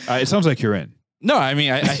 It sounds like you're in. No, I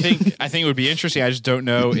mean, I think it would be interesting. I just don't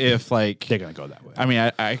know if like They're gonna go that way. I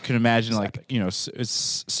mean, I could imagine like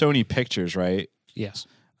it's Sony Pictures, right? Yes.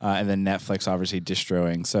 And then Netflix obviously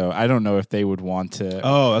distroing. So I don't know if they would want to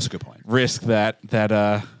Oh, that's a good point. risk that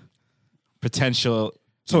potential.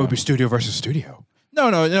 So it would be studio versus studio.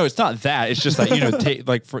 No, it's not that. It's just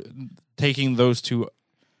that for taking those two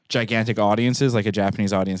gigantic audiences, like a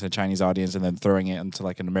Japanese audience and a Chinese audience, and then throwing it into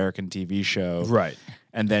like an American TV show, Right.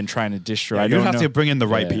 and then trying to distro. Yeah, I you don't have know. to bring in the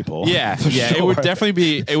right Yeah. people. Yeah, For yeah. It would sure. definitely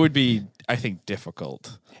be. It would be. I think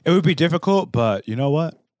difficult. It would be difficult, but you know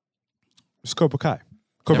what? It's Cobra Kai.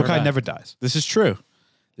 Cobra Never Kai die. never dies. This is true.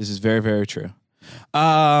 This is very, very true.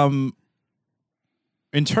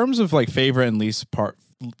 In terms of like favorite and least part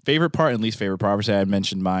and least favorite part, obviously I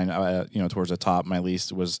mentioned mine. Towards the top, my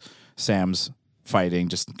least was Sam's fighting.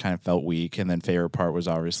 Just kind of felt weak, and then favorite part was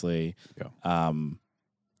obviously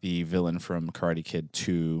the villain from Karate Kid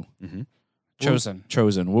 2, Chosen.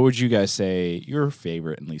 What would you guys say your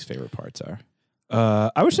favorite and least favorite parts are?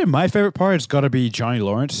 I would say my favorite part has got to be Johnny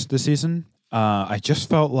Lawrence this season. I just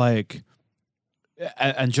felt like,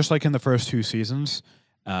 and just like in the first two seasons,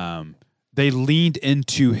 they leaned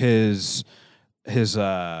into his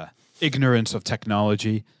ignorance of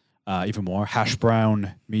technology even more. Hash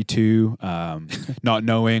Brown, Me Too, not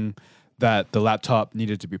knowing that the laptop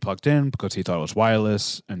needed to be plugged in because he thought it was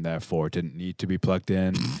wireless and therefore didn't need to be plugged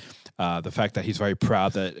in. The fact that he's very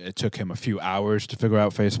proud that it took him a few hours to figure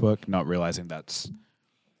out Facebook, not realizing that's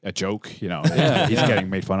a joke, he's getting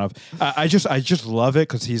made fun of. I just love it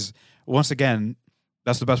because he's, once again,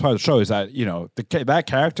 that's the best part of the show is that, that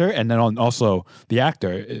character and then also the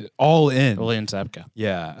actor, all in. William Zabka.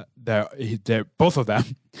 Yeah, they're both of them,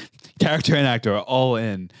 character and actor, are all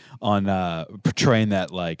in on portraying that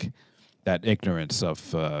that ignorance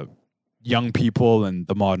of young people and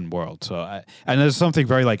the modern world. So, and there's something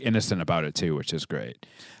very innocent about it too, which is great.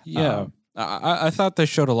 Yeah. I thought they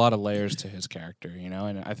showed a lot of layers to his character, and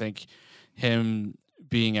I think him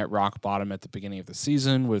being at rock bottom at the beginning of the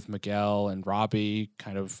season with Miguel and Robbie,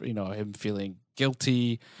 kind of, him feeling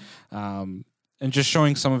guilty, and just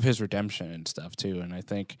showing some of his redemption and stuff too. And I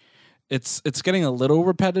think it's getting a little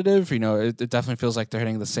repetitive. You know, it definitely feels like they're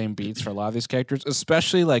hitting the same beats for a lot of these characters,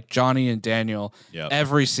 especially like Johnny and Daniel. Yep.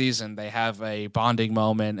 Every season they have a bonding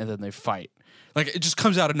moment and then they fight. Like it just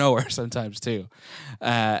comes out of nowhere sometimes too,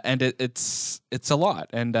 and it's a lot.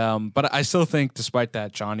 And but I still think, despite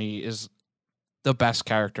that, Johnny is the best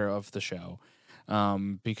character of the show,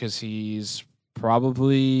 because he's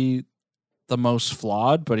probably the most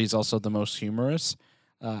flawed, but he's also the most humorous.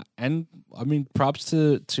 And I mean, props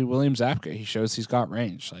to William Zabka. He shows he's got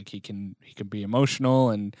range. Like he can be emotional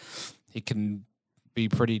and he can be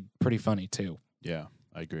pretty funny too. Yeah,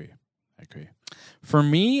 I agree. For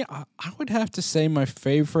me, I would have to say my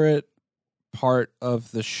favorite part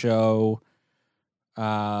of the show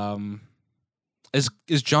is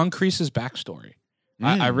John Kreese's backstory.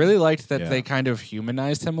 I really liked that they kind of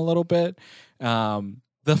humanized him a little bit.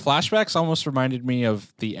 The flashbacks almost reminded me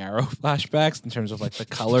of the Arrow flashbacks in terms of like the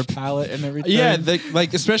color palette and everything. Yeah,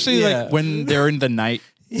 like especially like when they're in the night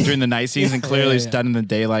during the night scenes, and clearly it's done in the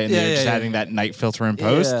daylight, and they're just adding that night filter in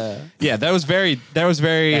post. Yeah, that was very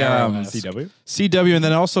CW, and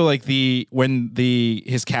then also like when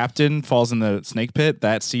his captain falls in the snake pit,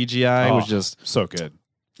 that CGI was just so good.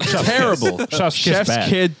 Terrible.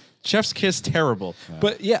 Chef's kiss, terrible.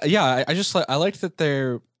 But I just I liked that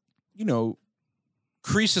they're, you know,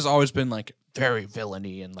 Kreese has always been like very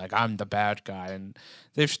villainy and like I'm the bad guy, and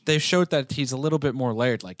they've showed that he's a little bit more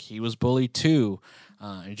layered. Like he was bullied too,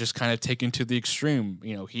 and just kind of taken to the extreme.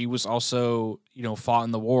 You know, he was also, you know, fought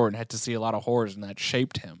in the war and had to see a lot of horrors, and that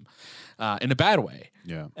shaped him in a bad way.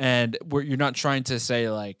 Yeah, and where you're not trying to say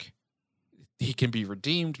like he can be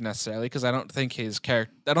redeemed necessarily, because I don't think his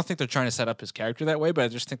character. I don't think they're trying to set up his character that way, but I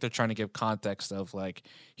just think they're trying to give context of like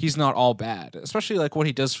he's not all bad, especially like what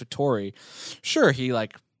he does for Tori. Sure, he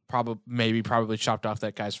like probably chopped off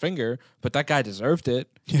that guy's finger, but that guy deserved it,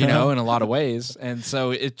 you know, in a lot of ways, and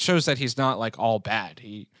so it shows that he's not like all bad.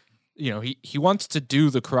 He wants to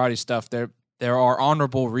do the karate stuff. There are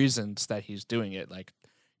honorable reasons that he's doing it, like.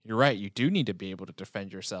 You're right. You do need to be able to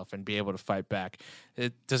defend yourself and be able to fight back.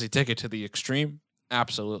 Does he take it to the extreme?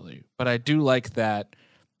 Absolutely. But I do like that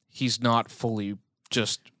he's not fully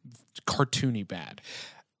just cartoony bad.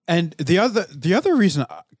 And the other reason,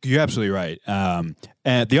 you're absolutely right.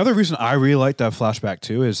 And the other reason I really like that flashback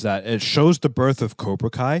too is that it shows the birth of Cobra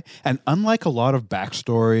Kai. And unlike a lot of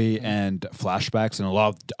backstory and flashbacks and a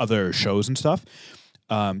lot of other shows and stuff,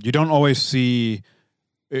 you don't always see.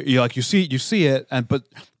 You see it, but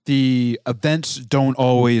the events aren't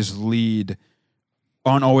always lead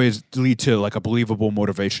to like a believable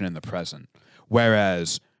motivation in the present.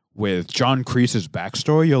 Whereas with John Kreese's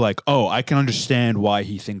backstory, you're like, oh, I can understand why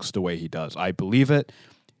he thinks the way he does. I believe it.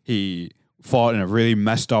 He fought in a really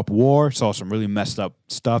messed up war, saw some really messed up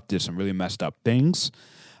stuff, did some really messed up things.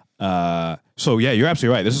 So yeah, you're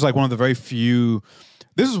absolutely right. This is like one of the very few.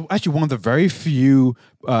 This is actually one of the very few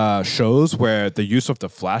shows where the use of the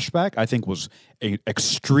flashback, I think, was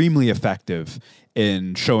extremely effective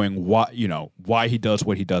in showing why he does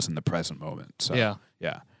what he does in the present moment. So yeah.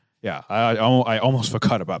 I almost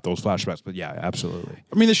forgot about those flashbacks, but yeah, absolutely.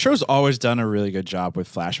 I mean, the show's always done a really good job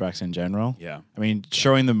with flashbacks in general. Yeah. I mean,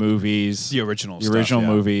 showing the movies, the original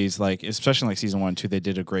movies, like especially like season 1 and 2, they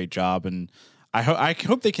did a great job, and I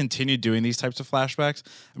hope they continue doing these types of flashbacks.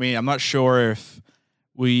 I mean, I'm not sure if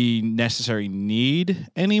we necessarily need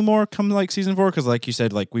any more come like season 4, because like you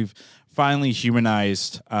said, like we've finally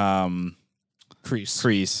humanized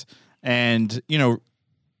Kreese, and you know,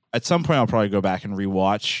 at some point I'll probably go back and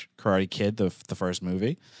rewatch Karate Kid, the first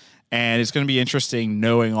movie, and it's going to be interesting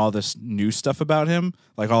knowing all this new stuff about him,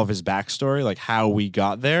 like all of his backstory, like how we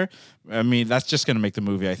got there. I mean, that's just going to make the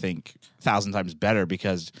movie, I think, 1,000 times better,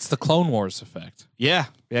 because it's the Clone Wars effect. Yeah,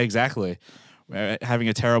 exactly. Having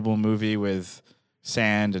a terrible movie with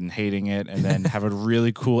sand and hating it, and then have a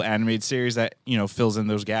really cool animated series that, you know, fills in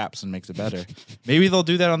those gaps and makes it better. Maybe they'll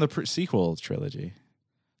do that on the sequel trilogy.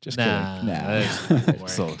 Just kidding. Nah.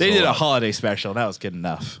 They did a holiday special. That was good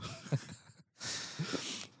enough.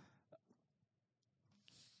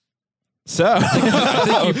 So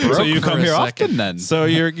you come here often then. So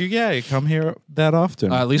you come here that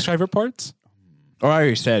often. Least favorite parts? Oh, I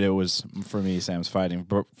already said it was for me, Sam's fighting.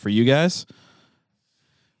 But for you guys?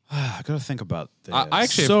 I gotta think about this. I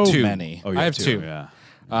actually so have two. Many. I have two. Yeah.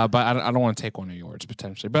 But I don't want to take one of yours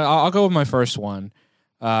potentially. But I'll go with my first one,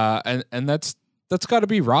 and that's got to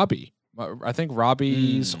be Robbie. I think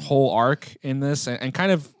Robbie's whole arc in this, and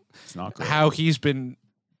kind of how he's been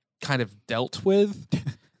kind of dealt with,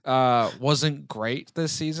 wasn't great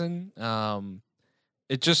this season.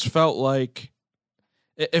 It just felt like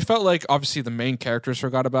it felt like obviously the main characters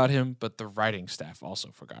forgot about him, but the writing staff also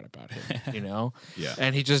forgot about him, you know? Yeah.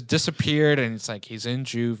 And he just disappeared, and it's like he's in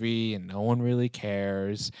juvie and no one really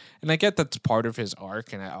cares. And I get that's part of his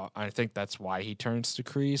arc, and I think that's why he turns to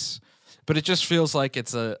Kreese. But it just feels like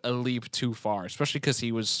it's a leap too far, especially because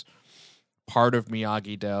he was part of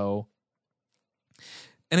Miyagi-Do.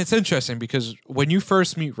 And it's interesting because when you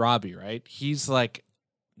first meet Robbie, right, he's like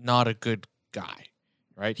not a good guy,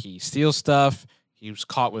 right? He steals stuff. He was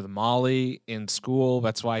caught with Molly in school.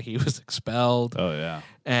 That's why he was expelled. Oh yeah.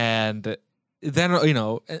 And then, you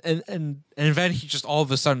know, and then he just all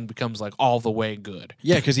of a sudden becomes like all the way good.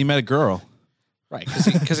 Yeah, because he met a girl. Right,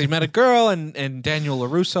 because he met a girl and Daniel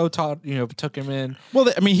LaRusso took him in.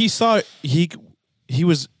 Well, I mean, he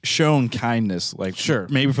was shown kindness, like Sure.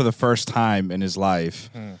 maybe for the first time in his life.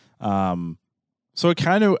 So it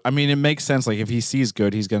kind of, I mean, it makes sense. Like if he sees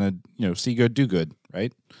good, he's gonna, see good, do good,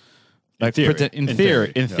 right? Like in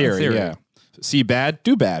theory, yeah. See bad,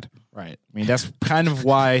 do bad. Right. I mean, that's kind of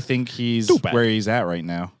why I think he's where he's at right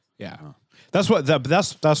now. Yeah. That's what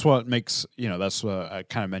makes, that's what I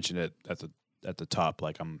kind of mentioned it at the top.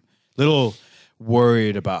 Like I'm a little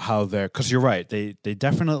worried about how because you're right. They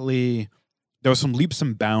definitely, there were some leaps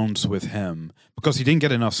and bounds with him because he didn't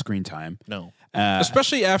get enough screen time. No.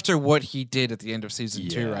 Especially after what he did at the end of season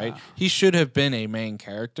 2, right? He should have been a main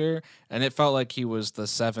character, and it felt like he was the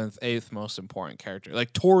 7th, 8th most important character.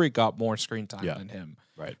 Like Tori got more screen time than him,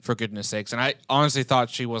 right? For goodness sakes. And I honestly thought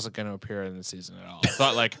she wasn't going to appear in the season at all. I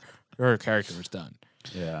thought like her character was done.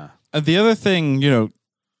 Yeah. The other thing,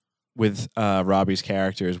 with Robbie's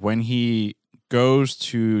character is when he goes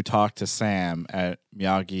to talk to Sam at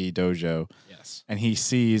Miyagi Dojo, and he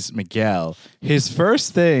sees Miguel, his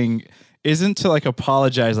first thing isn't to like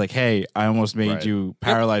apologize, like, "Hey, I almost made you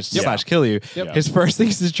paralyzed / kill you." His first thing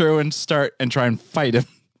is to try and fight him.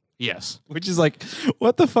 Yes, which is like,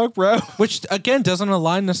 what the fuck, bro? Which again doesn't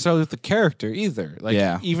align necessarily with the character either.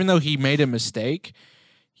 Like, even though he made a mistake,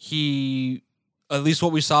 he, at least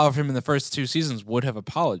what we saw of him in the first 2 seasons, would have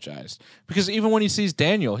apologized. Because even when he sees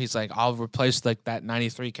Daniel, he's like, "I'll replace like that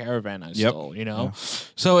 '93 Caravan I stole,"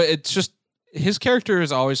 So it's just, his character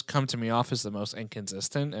has always come to me off as the most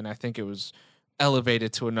inconsistent, and I think it was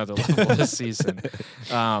elevated to another level this season,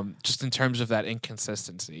 just in terms of that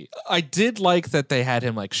inconsistency. I did like that they had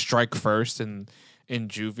him like strike first in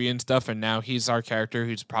juvie and stuff, and now he's our character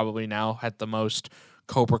who's probably now had the most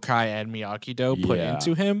Cobra Kai and Miyagi-Do put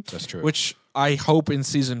into him. That's true. Which I hope in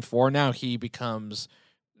season 4 now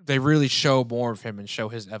they really show more of him and show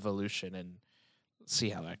his evolution and see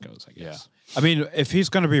how that goes, I guess. Yeah. I mean, if he's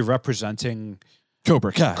going to be representing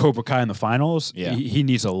Cobra Kai in the finals, he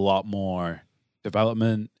needs a lot more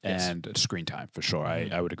development and screen time for sure.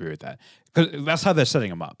 I would agree with that. Because that's how they're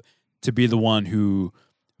setting him up, to be the one who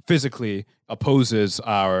physically opposes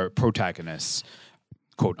our protagonists,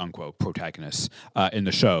 quote unquote protagonists, in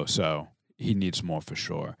the show. So he needs more for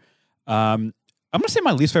sure. I'm going to say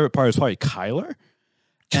my least favorite part is probably Kyler.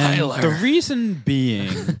 And the reason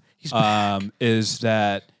being is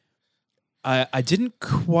that I didn't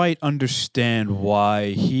quite understand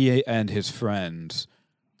why he and his friends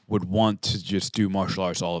would want to just do martial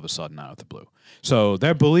arts all of a sudden out of the blue. So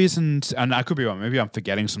they're bullies, and I could be wrong. Maybe I'm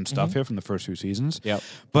forgetting some stuff here from the first 2 seasons. Yep.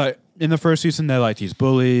 But in the first season, they're like these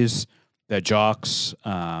bullies. They're jocks.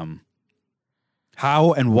 How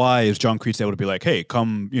and why is John Kreese able to be like, "Hey,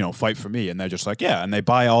 come, fight for me"? And they're just like, "Yeah," and they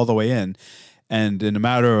buy all the way in. And in a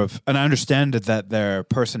matter of, and I understand that their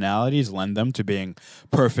personalities lend them to being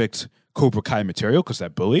perfect Cobra Kai material because they're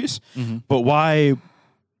bullies. But why?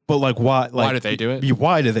 But why? Why did they do it?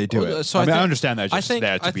 Why do they do it? So I understand that. I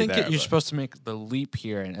think you're supposed to make the leap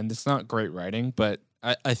here, and it's not great writing, but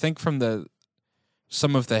I think from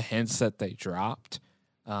some of the hints that they dropped,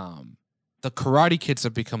 the Karate Kids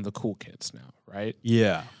have become the cool kids now, right?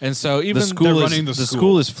 Yeah. And so even the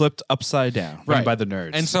school is flipped upside down, run by the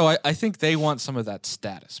nerds. And so I think they want some of that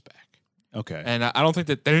status back. Okay. And I don't think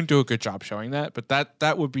that they didn't do a good job showing that, but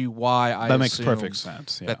that would be why that makes perfect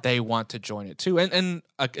sense. Yeah. That they want to join it too. And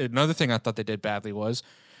another thing I thought they did badly was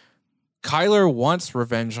Kyler wants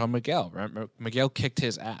revenge on Miguel. Right? Miguel kicked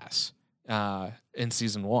his ass in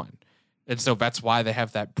season 1, and so that's why they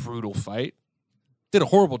have that brutal fight. Did a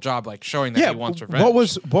horrible job showing that he wants revenge.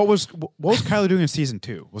 What was Kyler doing in season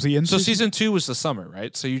 2? Was he in? So season 2 was the summer,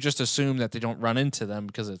 right? So you just assume that they don't run into them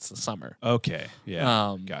because it's the summer. Okay.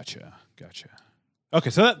 Yeah. Gotcha.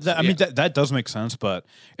 Okay, so that does make sense, but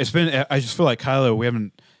it's been, I just feel like Kyler, we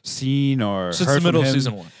haven't seen or since heard the middle from of him.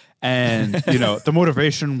 season 1. And the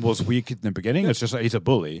motivation was weak in the beginning. It's just like he's a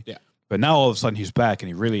bully. Yeah. But now all of a sudden he's back and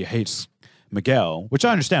he really hates Miguel, which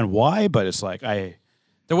I understand why, but it's like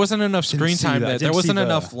There wasn't enough screen see time that. I there. didn't There wasn't see the-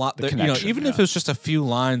 enough, the you know, connection, even if yeah. it was just a few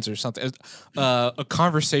lines or something, a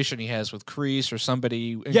conversation he has with Kreese or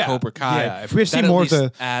somebody in Yeah, Cobra Kai. yeah. If we had that seen at more of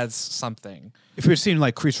least the- adds something. If we'd seen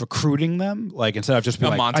like Kreese recruiting them, like instead of just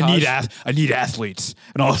being A like, montage? I need athletes,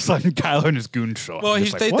 and all of a sudden Kylo and his goon show up. Well, I'm he,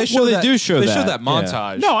 just they, like, they what? show Well, they that, do show they that, show that yeah.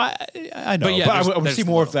 montage. No, I know, But yeah, but there's- I would there's see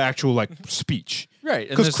more of little. the actual like speech, Right. And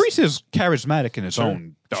because there's- Kreese is charismatic in his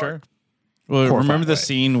own dark. Sure. Well, horrifying remember the way.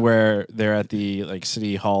 scene where they're at the like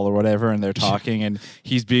city hall or whatever, and they're talking, and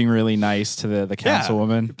he's being really nice to the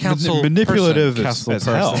councilwoman. Council manipulative as, Council as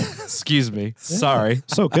hell. person. Excuse me. Sorry.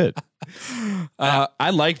 So good. I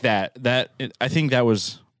like that. I think that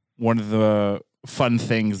was one of the fun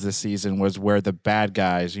things this season was where the bad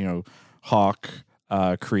guys, you know, Hawk,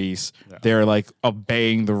 Kreese, they're like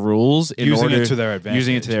obeying the rules in Using order it to their advantage.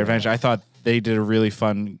 Using it to their yeah. advantage. I thought they did a really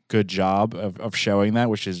fun, good job of showing that,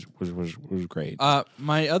 which was great.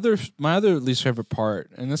 My other least favorite part,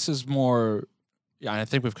 and this is more, yeah, I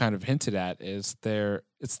think we've kind of hinted at, is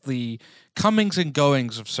it's the comings and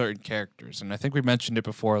goings of certain characters, and I think we mentioned it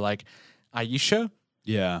before. Like Aisha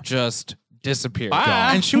Yeah. just disappeared,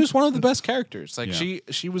 Ah. and she was one of the best characters. Like Yeah.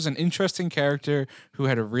 she was an interesting character who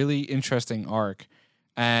had a really interesting arc.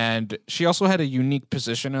 And she also had a unique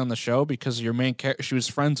position on the show because your main she was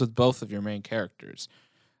friends with both of your main characters.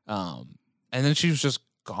 And then she was just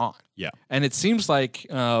gone. Yeah. And it seems like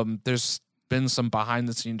there's been some behind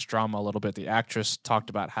the scenes drama a little bit. The actress talked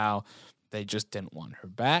about how they just didn't want her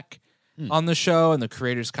back on the show, and the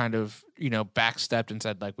creators kind of, you know, backstepped and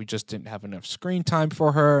said like we just didn't have enough screen time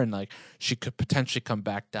for her, and like she could potentially come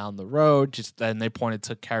back down the road. Just then they pointed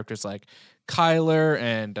to characters like Kyler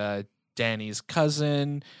and Danny's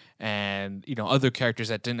cousin, and you know, other characters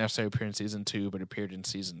that didn't necessarily appear in season 2 but appeared in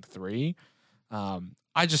season 3.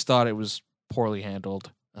 I just thought it was poorly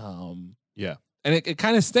handled. Yeah. And it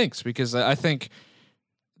kind of stinks because I think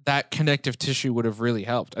that connective tissue would have really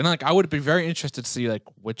helped. And like I would be very interested to see like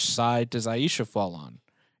which side does Aisha fall on,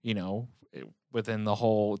 you know, within the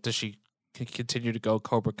whole. Does she continue to go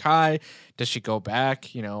Cobra Kai? Does she go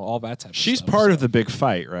back? You know, all that type of She's stuff. part So- of the big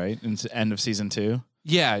fight, right? In the end of season 2.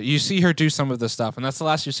 Yeah, you see her do some of the stuff, and that's the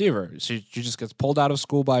last you see of her. She just gets pulled out of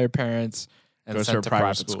school by her parents and Goes to sent a to private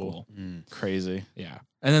private school. school. Crazy. Yeah,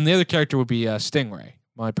 and then the other character would be Stingray,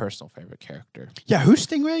 my personal favorite character. Yeah. Who's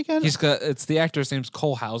Stingray again? It's the actor's name's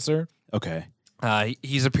Cole Hauser. Okay.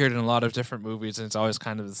 He's appeared in a lot of different movies, and it's always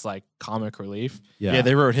kind of this like comic relief. Yeah,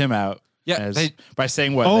 they wrote him out. Yeah, By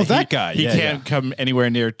saying what? Oh, he- that guy. He Yeah, can't come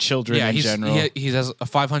anywhere near children in general. he has a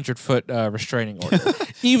 500-foot restraining order.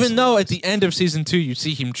 Even though at the end of season 2, you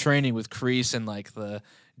see him training with Kreese in like the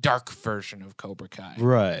dark version of Cobra Kai.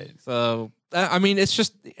 Right. So I mean, it's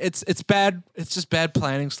bad. It's just bad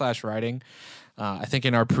planning / writing. I think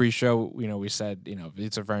in our pre-show, you know, we said, you know,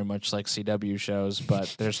 these are very much like CW shows,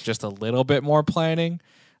 but there's just a little bit more planning.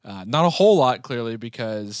 Not a whole lot, clearly,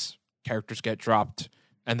 because characters get dropped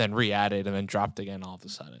and then re-added and then dropped again all of a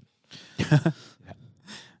sudden.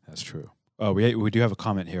 That's true. Oh, we do have a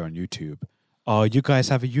comment here on YouTube. Oh, you guys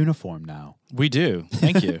have a uniform now. We do.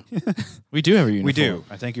 Thank you. We do have a uniform. We do.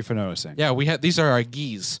 I thank you for noticing. Yeah, these are our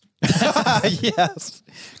gis. Yes.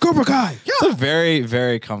 Cobra Kai. It's a very,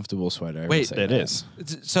 very comfortable sweater. I would Wait, say It that. is.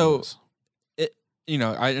 So, you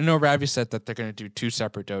know, I know Ravi said that they're going to do 2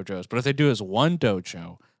 separate dojos, but if they do as one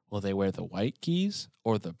dojo, will they wear the white gis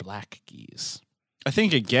or the black gis? I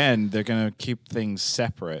think again they're gonna keep things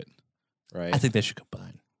separate, right? I think they should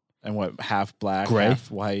combine. And what, half black, Gray?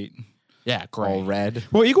 half white, Yeah, gray. all red.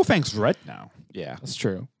 Well, Eagle Fang's red now. Yeah. That's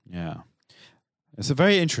true. Yeah. It's a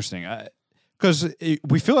very interesting because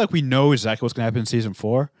we feel like we know exactly what's going to happen in season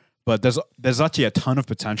 4, but there's actually a ton of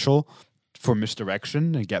potential for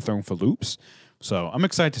misdirection and get thrown for loops. So I'm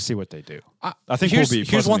excited to see what they do. I think here's, we'll be.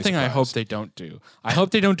 here's one pleasantly thing I hope surprised. they don't do. I hope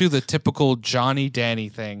they don't do the typical Johnny Danny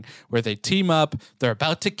thing where they team up, they're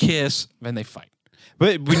about to kiss, then they fight.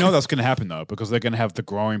 But we know that's going to happen though, because they're going to have the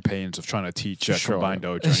growing pains of trying to teach a Sure. combined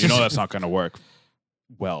dojo. You know that's not going to work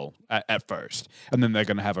well at first, and then they're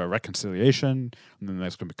going to have a reconciliation, and then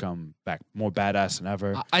that's going to become back more badass than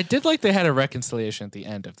ever. I did like they had a reconciliation at the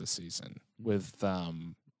end of the season with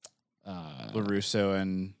LaRusso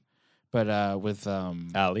and with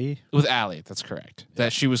Ali. Allie, that's correct.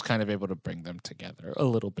 That she was kind of able to bring them together a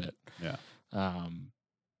little bit. Yeah.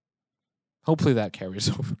 Hopefully that carries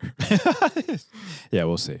over. Yeah,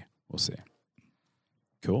 we'll see. We'll see.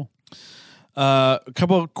 Cool. a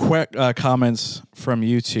couple of quick comments from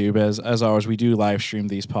YouTube. As always, we do live stream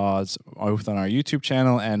these pods both on our YouTube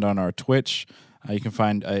channel and on our Twitch. You can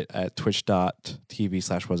find it at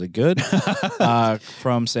twitch.tv/wasitgood.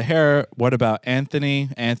 From Sahara, what about Anthony?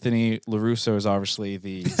 Anthony LaRusso is obviously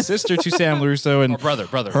the sister to Sam LaRusso and brother.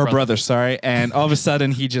 Her brother, sorry. And all of a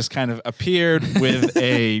sudden, he just kind of appeared with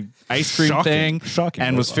a ice cream thing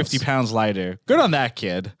and was 50 pounds lighter. Good on that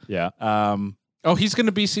kid. Yeah. Oh, he's going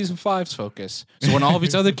to be season 5's focus. So when all of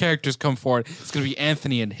these other characters come forward, it's going to be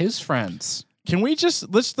Anthony and his friends. Can we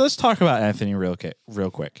just let's talk about Anthony real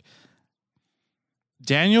quick.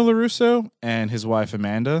 Daniel LaRusso and his wife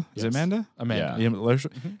Amanda. Is it Amanda? Amanda.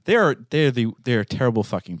 Yeah. They're terrible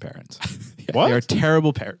fucking parents. What? They are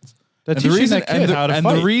terrible parents. They're And teaching that kid how to and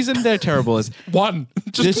fight. the reason they're terrible is One.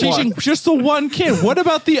 they're teaching just the one kid. What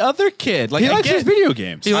about the other kid? Like He I likes get- his video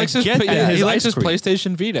games. He likes his, get that. he likes His his ice cream.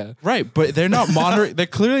 PlayStation Vita. right, but they're not monitoring. They're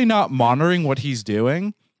clearly not monitoring what he's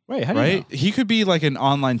doing. Wait, how do you Right? know? He could be like an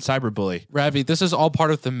online cyberbully. Ravi, this is all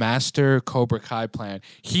part of the Master Cobra Kai plan.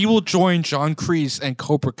 He will join John Kreese and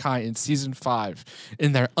Cobra Kai in season 5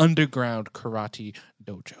 in their underground karate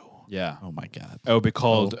dojo. Yeah. Oh my god. It would be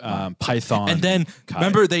called Python. And then Kai.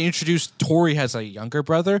 remember they introduced Tori has a younger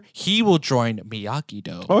brother. He will join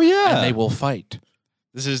Miyagi-Do. Oh, yeah. And they will fight.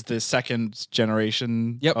 This is the second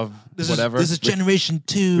generation Yep. of This whatever. Is generation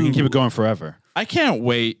 2. we can keep it going forever. I can't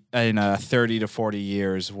wait in 30 to 40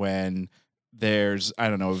 years when there's, I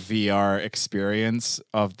don't know, VR experience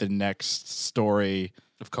of the next story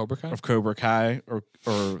of Cobra Kai. of Cobra Kai or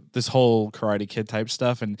this whole Karate Kid type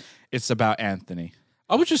stuff, and it's about Anthony.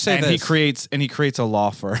 I would just say And this. he creates a law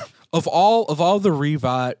firm. of all the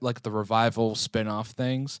revival spin-off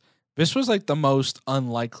things, this was like the most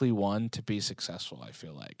unlikely one to be successful, I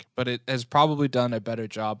feel like. But it has probably done a better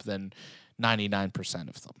job than 99%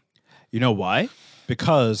 of them. You know why?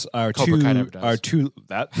 Because Cobra Kai never does.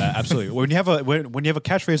 that absolutely when you have a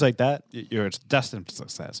catchphrase like that, you're destined for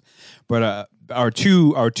success. But our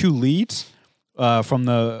two leads from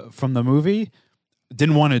the movie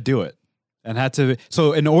didn't want to do it and had to.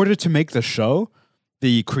 So in order to make the show,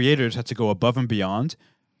 the creators had to go above and beyond.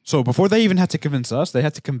 So before they even had to convince us, they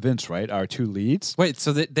had to convince our two leads. Wait,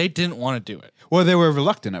 so they didn't want to do it? Well, they were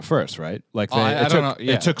reluctant at first, right? Like I don't know.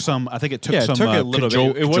 Yeah. It took some. I think it took Yeah, some. it took a little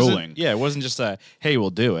bit. It wasn't. cajoling. Yeah, it wasn't just a hey, we'll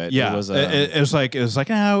do it. Yeah, it was. it was like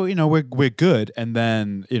oh, we're good, and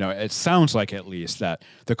then it sounds like at least that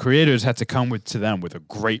the creators had to come to them with a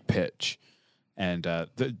great pitch, and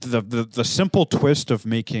the simple twist of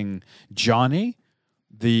making Johnny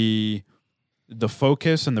the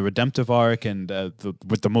focus and the redemptive arc and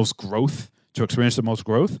with the most growth to experience the most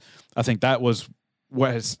growth. I think that was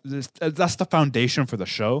that's the foundation for the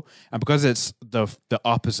show, and because it's the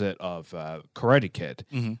opposite of Karate Kid,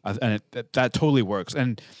 and that totally works.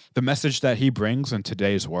 And the message that he brings in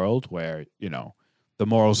today's world, where the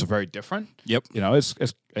morals are very different. Yep.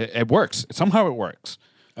 It works. Somehow it works.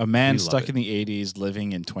 A man We love stuck it. in the 80s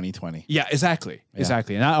living in 2020. Yeah, exactly.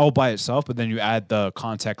 Exactly. And not all by itself, but then you add the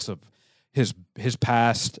context of his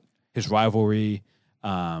past, his rivalry.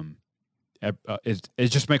 It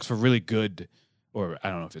just makes for really good, or I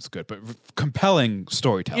don't know if it's good, but compelling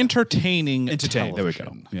storytelling. Entertaining There we go.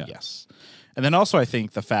 television. Yeah. Yes. And then also I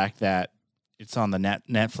think the fact that it's on the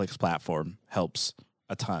Netflix platform helps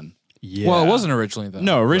a ton. Yeah. Well, it wasn't originally though.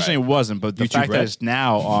 No, originally it wasn't, but the YouTube fact that Red? it's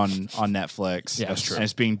now on Netflix, Yeah, that's true. and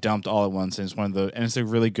it's being dumped all at once, and it's a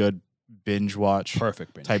really good binge watch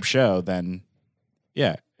Perfect binge. type show. Then,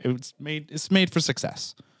 yeah, it's made for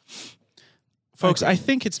success, folks. I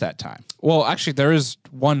think it's that time. Well, actually, there is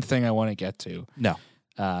one thing I want to get to. No,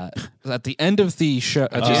 At the end of the show,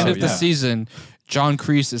 at the end of the yeah. season, John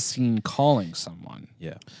Kreese is seen calling someone.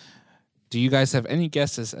 Yeah. Do you guys have any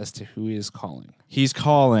guesses as to who he is calling? he's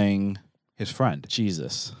calling His friend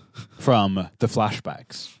Jesus. from the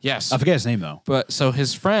flashbacks. Yes. I forget his name though. But so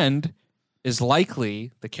his friend is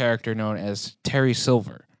likely the character known as Terry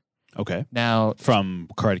Silver. Okay. Now, From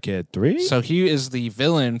Karate Kid 3? so he is the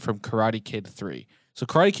villain from Karate Kid 3. So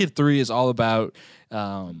Karate Kid 3 is all about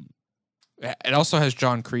it also has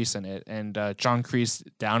John Kreese in it, and John Kreese,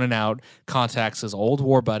 down and out, contacts his old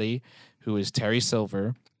war buddy, who is Terry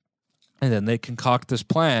Silver, and then they concoct this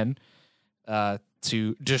plan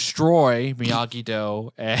to destroy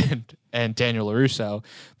Miyagi-Do and Daniel LaRusso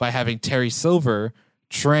by having Terry Silver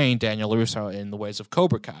train Daniel LaRusso in the ways of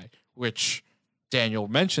Cobra Kai, which Daniel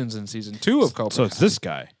mentions in season 2 of Cobra So Kai. it's this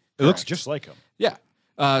guy. It looks Correct. just like him. Yeah.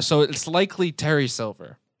 So it's likely Terry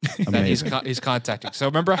Silver that he's contacting. So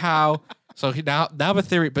remember how? So he now the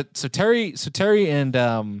theory, but so Terry and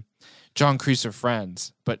John Kreese are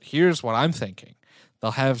friends. But here's what I'm thinking: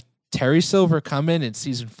 they'll have Terry Silver come in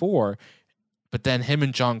season 4, but then him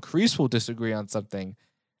and John Kreese will disagree on something,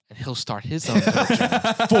 and he'll start his own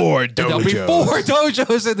dojo. 4 There'll be dojos. 4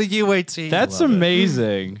 dojos in the U18. That's love it.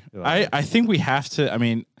 amazing. Love it. I think we have to. I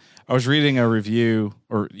mean, I was reading a review,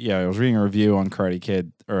 on Karate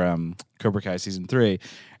Kid or Cobra Kai season 3,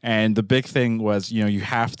 and the big thing was, you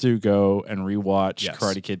have to go and rewatch Yes.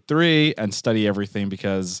 Karate Kid 3 and study everything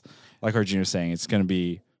because, like Arjun was saying, it's going to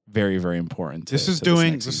be very, very important. This is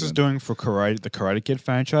doing for the Karate Kid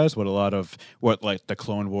franchise what like the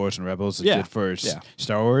Clone Wars and Rebels did for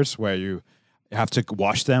Star Wars, where you have to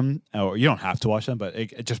watch them, or you don't have to watch them, but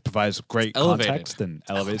it just provides great context and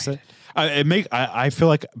elevates it. I feel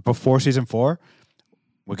like before season 4,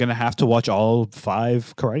 we're gonna have to watch all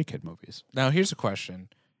 5 Karate Kid movies. Now, here's a question.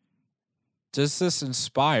 Does this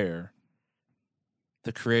inspire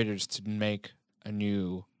the creators to make a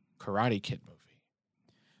new Karate Kid movie?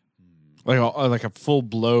 like a full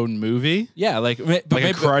blown movie, Yeah, like a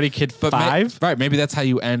Karate Kid 5 right, maybe that's how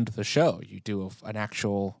you end the show. You do an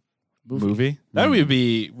actual movie. That would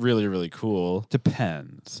be really, really cool.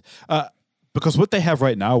 Depends, because what they have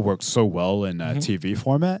right now works so well in TV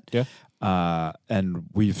format. Yeah. And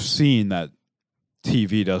we've seen that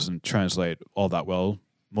TV doesn't translate all that well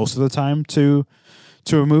most of the time to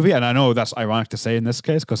a movie. And I know that's ironic to say in this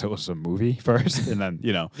case because it was a movie first, and then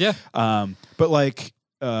Yeah. But like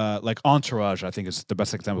Entourage, I think is the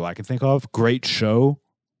best example I can think of. Great show,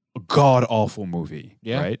 god awful movie.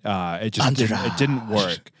 Yeah. Right. It just it didn't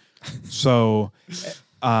work. So,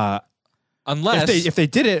 Unless if they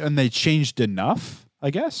did it and they changed enough, I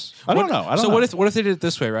guess. I don't know. What if they did it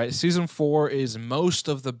this way, right? Season 4 is most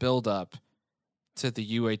of the build up to the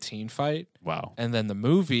U18 fight. Wow. And then the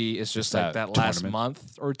movie is just like that last tournament.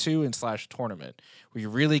 month or two and / tournament where you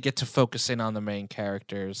really get to focus in on the main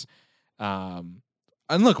characters. And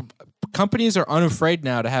look, companies are unafraid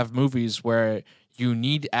now to have movies where you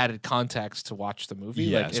need added context to watch the movie.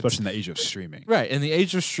 Yeah, Like, especially in the age of streaming. right. In the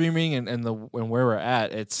age of streaming and where we're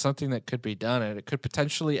at, it's something that could be done, and it could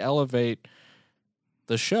potentially elevate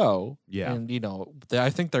the show. Yeah. And I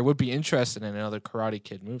think there would be interest in another Karate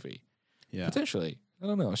Kid movie. Yeah. Potentially. I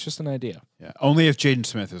don't know. It's just an idea. Yeah. Only if Jaden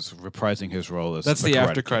Smith is reprising his role as That's the Karate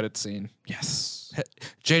after Kid. credit scene. Yes.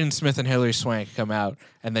 Jaden Smith and Hilary Swank come out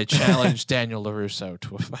and they challenge Daniel LaRusso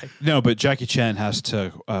to a fight. No, but Jackie Chan has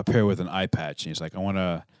to pair with an eye patch, and he's like, I want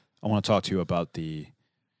to talk to you about the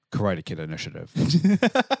Karate Kid initiative.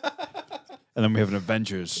 And then we have an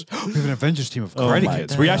Avengers. We have an Avengers team of Karate my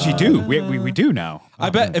Kids. We actually do. We do now. I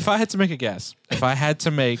bet if I had to make a guess,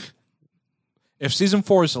 if season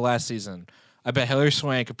 4 is the last season, I bet Hilary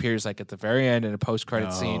Swank appears like at the very end in a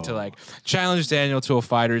post-credit scene to like challenge Daniel to a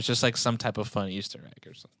fight, or it's just like some type of fun Easter egg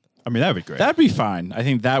or something. I mean, that'd be great. That'd be fine. I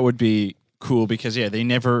think that would be cool because they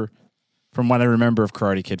never, from what I remember of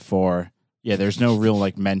Karate Kid 4, there's no real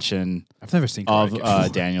like mention I've never seen of Karate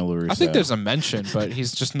Kid. Daniel LaRusso. I think there's a mention, but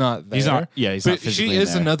he's just not there. He's not. Yeah, he's But not physically she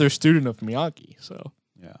is there. another student of Miyagi, so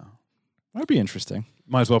Yeah. That'd be interesting.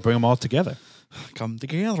 Might as well bring them all together. Come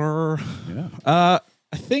together. Yeah.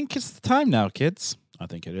 I think it's the time now, kids. I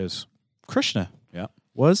think it is. Krishna, Yeah.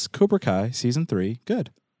 was Cobra Kai season 3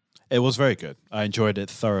 good? It was very good. I enjoyed it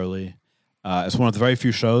thoroughly. It's one of the very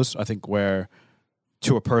few shows, I think, where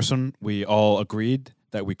to a person we all agreed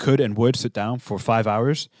that we could and would sit down for 5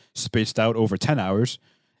 hours, spaced out over 10 hours,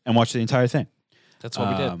 and watch the entire thing. that's what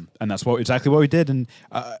we did. And that's exactly what we did. And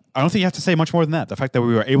I don't think you have to say much more than that. The fact that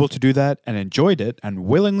we were able to do that and enjoyed it and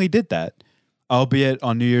willingly did that, albeit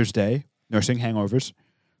on New Year's Day, nursing hangovers.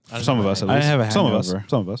 Some of us, at I least. have a Some of us. hangover.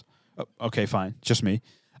 Some of us. Okay, fine. Just me.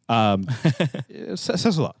 It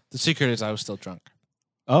says a lot. The secret is I was still drunk.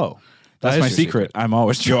 Oh, That's is my your secret. I'm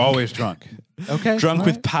always drunk. You're always drunk. Okay. drunk all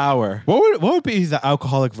with right. power. What would be the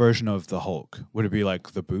alcoholic version of the Hulk? Would it be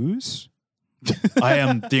like the booze? I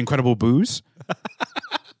am the Incredible Booze. The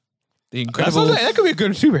That, incredible that could be a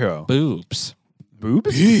good superhero. boobs.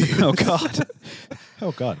 Boobs? Oh God.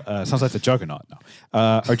 Oh God. Sounds like the Juggernaut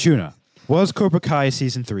now. Arjuna, was Cobra Kai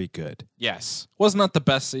season 3 good? Yes. Was not the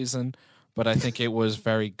best season, but I think it was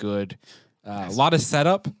very good. A lot of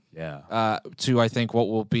setup Yeah. to, I think, what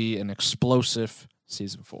will be an explosive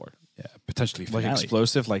season 4. Yeah. Potentially Like finale.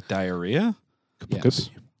 explosive, like diarrhea? Could Yes.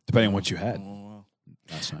 be. Depending on what you had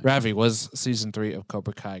last night. Ravi, was season 3 of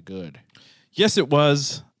Cobra Kai good? Yes, it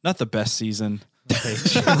was. Not the best season.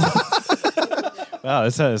 Wow,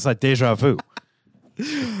 it's like deja vu.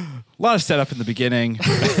 A lot of setup in the beginning.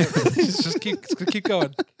 just keep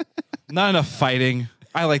going. Not enough fighting.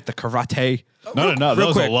 I like the karate. No. That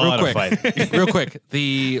was a lot of fighting. Real quick.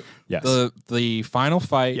 The Yes. the final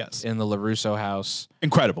fight Yes. in the LaRusso house.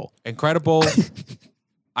 Incredible. Incredible.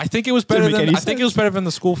 I think it was better make than any I think it was better than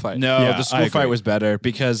the school fight. No, Yeah, the I school fight agree. was better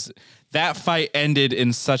because that fight ended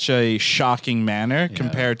in such a shocking manner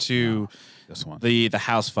compared to This one. the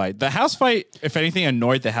house fight. The house fight, if anything,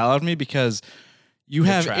 annoyed the hell out of me because you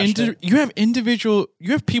have you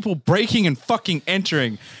have people breaking and fucking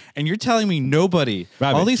entering, and you're telling me nobody,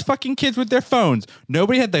 Rabbit. all these fucking kids with their phones,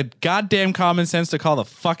 nobody had the goddamn common sense to call the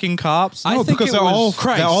fucking cops. I No, think because it was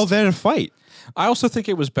they're all there to fight. I also think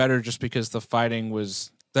it was better just because the fighting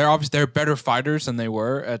was they're better fighters than they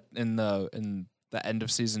were in the end of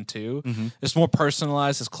season 2. It's more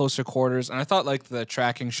personalized, it's closer quarters, and I thought like the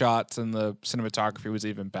tracking shots and the cinematography was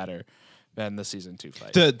even better than the season 2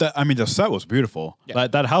 fight. The set was beautiful. Yeah.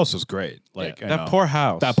 That house was great. Like I that know. poor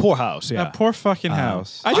house. that poor house. Yeah, That poor fucking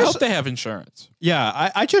house. I hope they have insurance. Yeah,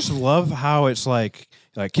 I just love how it's like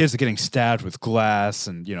kids are getting stabbed with glass,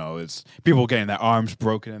 and it's people getting their arms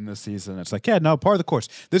broken in this season. It's like, yeah, no, part of the course.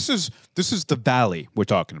 This is the valley we're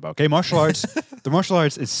talking about. Okay, martial arts. The martial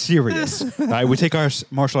arts is serious. Right, we take our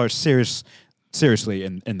martial arts seriously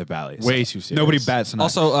in the valley. Way too serious. Nobody bats an eye.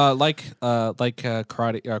 Also, like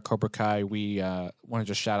karate Cobra Kai, we want to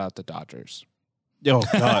just shout out the Dodgers. Oh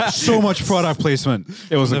god, so much product placement.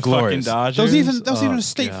 It was The a glorious. fucking Dodgers? There was even Oh, a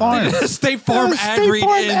State God. Farm. State Farm Yeah, ad State read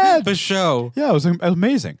Farm in ad. the show. Yeah, it was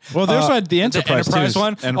amazing. Well, they also had the The Enterprise, Enterprise too.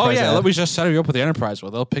 one. Enterprise Yeah, ad. we just set you up with the Enterprise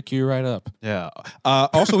one. They'll pick you right up. Yeah.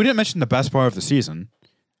 Also, we didn't mention the best part of the season.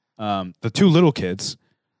 The two little kids.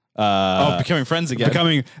 Becoming friends again.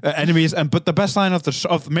 Becoming enemies, but the best line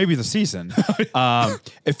of maybe the season.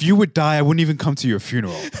 If you would die, I wouldn't even come to your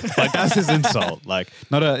funeral. Like that's his insult. Like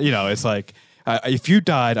not a it's like if you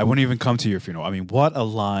died, I wouldn't even come to your funeral. I mean, what a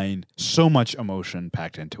line! So much emotion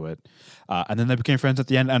packed into it. And then they became friends at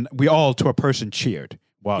the end, and we all to a person cheered.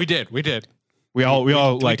 Wow, We did. We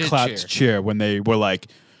all like did clapped cheer when they were like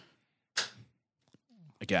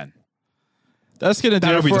again. That's gonna do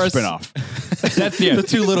That'll it be for the us. spinoff. That's the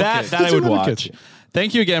two little that, kids. That The I two would little watch. kids.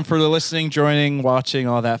 Thank you again for listening, joining, watching,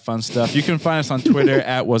 all that fun stuff. You can find us on Twitter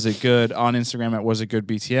at Was It Good, on Instagram at Was It Good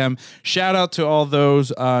BTM. Shout out to all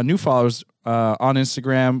those new followers on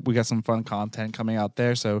Instagram. We got some fun content coming out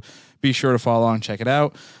there, so be sure to follow and check it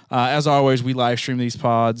out. As always, we live stream these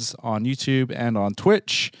pods on YouTube and on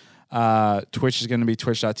Twitch. Twitch is going to be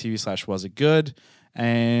twitch.tv/wasitgood.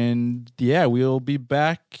 And yeah, we'll be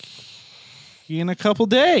back in a couple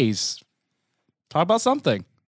days. Talk about something.